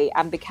essentially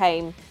and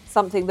became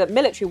something that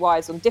military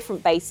wives on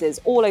different bases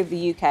all over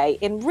the UK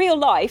in real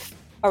life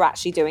are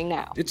actually doing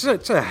now. It's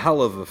a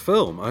hell of a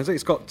film. I think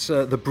it's got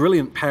the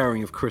brilliant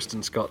pairing of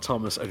Kristen Scott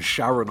Thomas and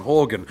Sharon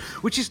Horgan,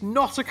 which is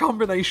not a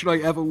combination I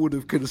ever would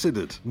have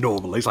considered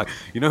normally. It's like,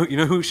 you know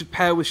who should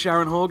pair with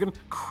Sharon Horgan?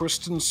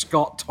 Kristen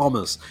Scott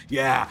Thomas.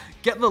 Yeah,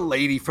 get the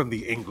lady from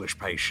The English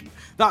Patient.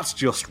 That's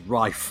just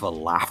rife for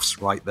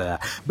laughs right there.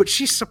 But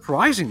she's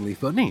surprisingly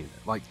funny.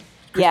 Like,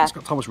 Kristen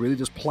Scott Thomas really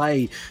does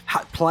play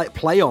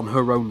on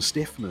her own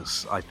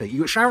stiffness, I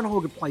think. Sharon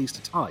Horgan plays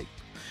to type,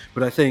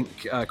 but I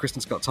think Kristen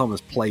Scott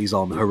Thomas plays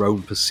on her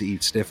own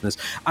perceived stiffness.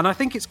 And I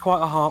think it's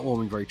quite a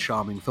heartwarming, very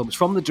charming film. It's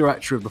from the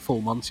director of The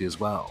Full Monty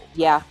as well.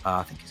 Yeah.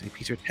 I think it's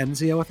Peter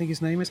Tenzio, I think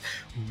his name is.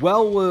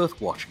 Well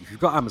worth watching. If you've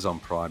got Amazon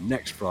Prime,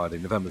 next Friday,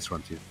 November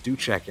 20th, do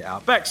check it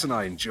out. Bex and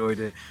I enjoyed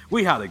it.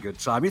 We had a good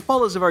time. It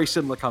follows a very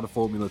similar kind of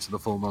formula to The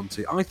Full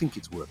Monty. I think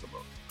it's worth a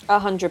look.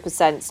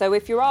 100%. So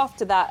if you're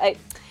after that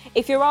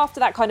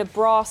kind of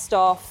brassed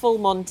off, full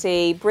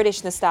Monty,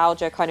 British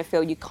nostalgia kind of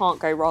feel, you can't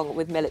go wrong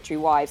with Military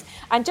Wives.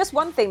 And just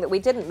one thing that we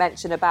didn't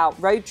mention about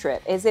Road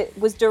Trip is it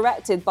was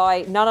directed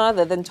by none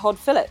other than Todd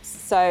Phillips.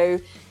 So,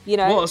 you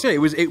know, well, I'll say it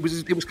was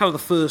kind of the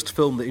first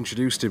film that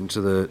introduced him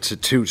to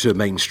a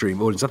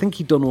mainstream audience. I think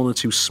he'd done one or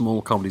two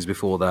small comedies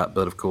before that,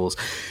 but of course,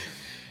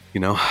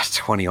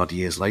 20 odd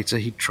years later,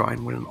 he'd try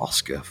and win an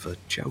Oscar for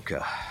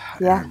Joker.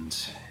 Yeah. And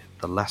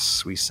the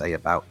less we say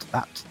about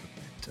that,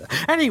 the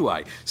better.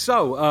 Anyway,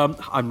 so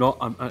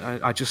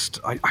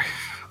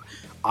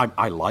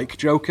I like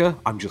Joker.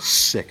 I'm just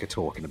sick of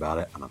talking about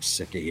it, and I'm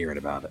sick of hearing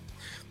about it.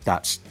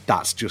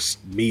 That's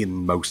just me in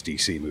most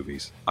DC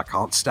movies. I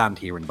can't stand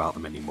hearing about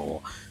them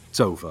anymore. It's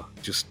over.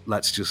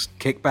 Let's just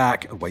kick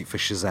back and wait for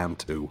Shazam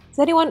 2.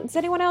 Does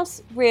anyone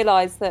else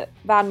realise that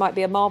Van might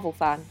be a Marvel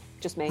fan?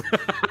 Just me.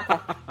 Okay.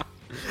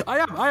 I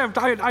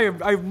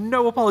have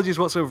no apologies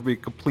whatsoever for being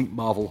a complete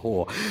Marvel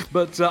whore.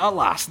 But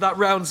alas, that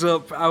rounds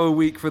up our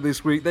week for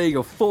this week. There you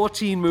go,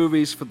 14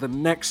 movies for the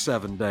next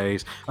 7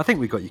 days. I think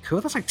we got you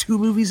covered. That's like 2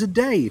 movies a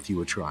day if you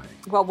were trying.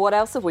 Well, what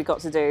else have we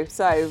got to do?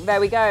 So there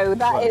we go.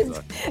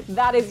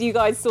 That is you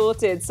guys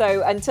sorted.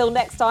 So until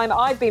next time,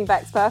 I've been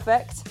Bex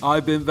Perfect.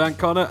 I've been Van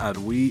Connor,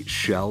 and we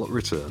shall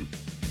return.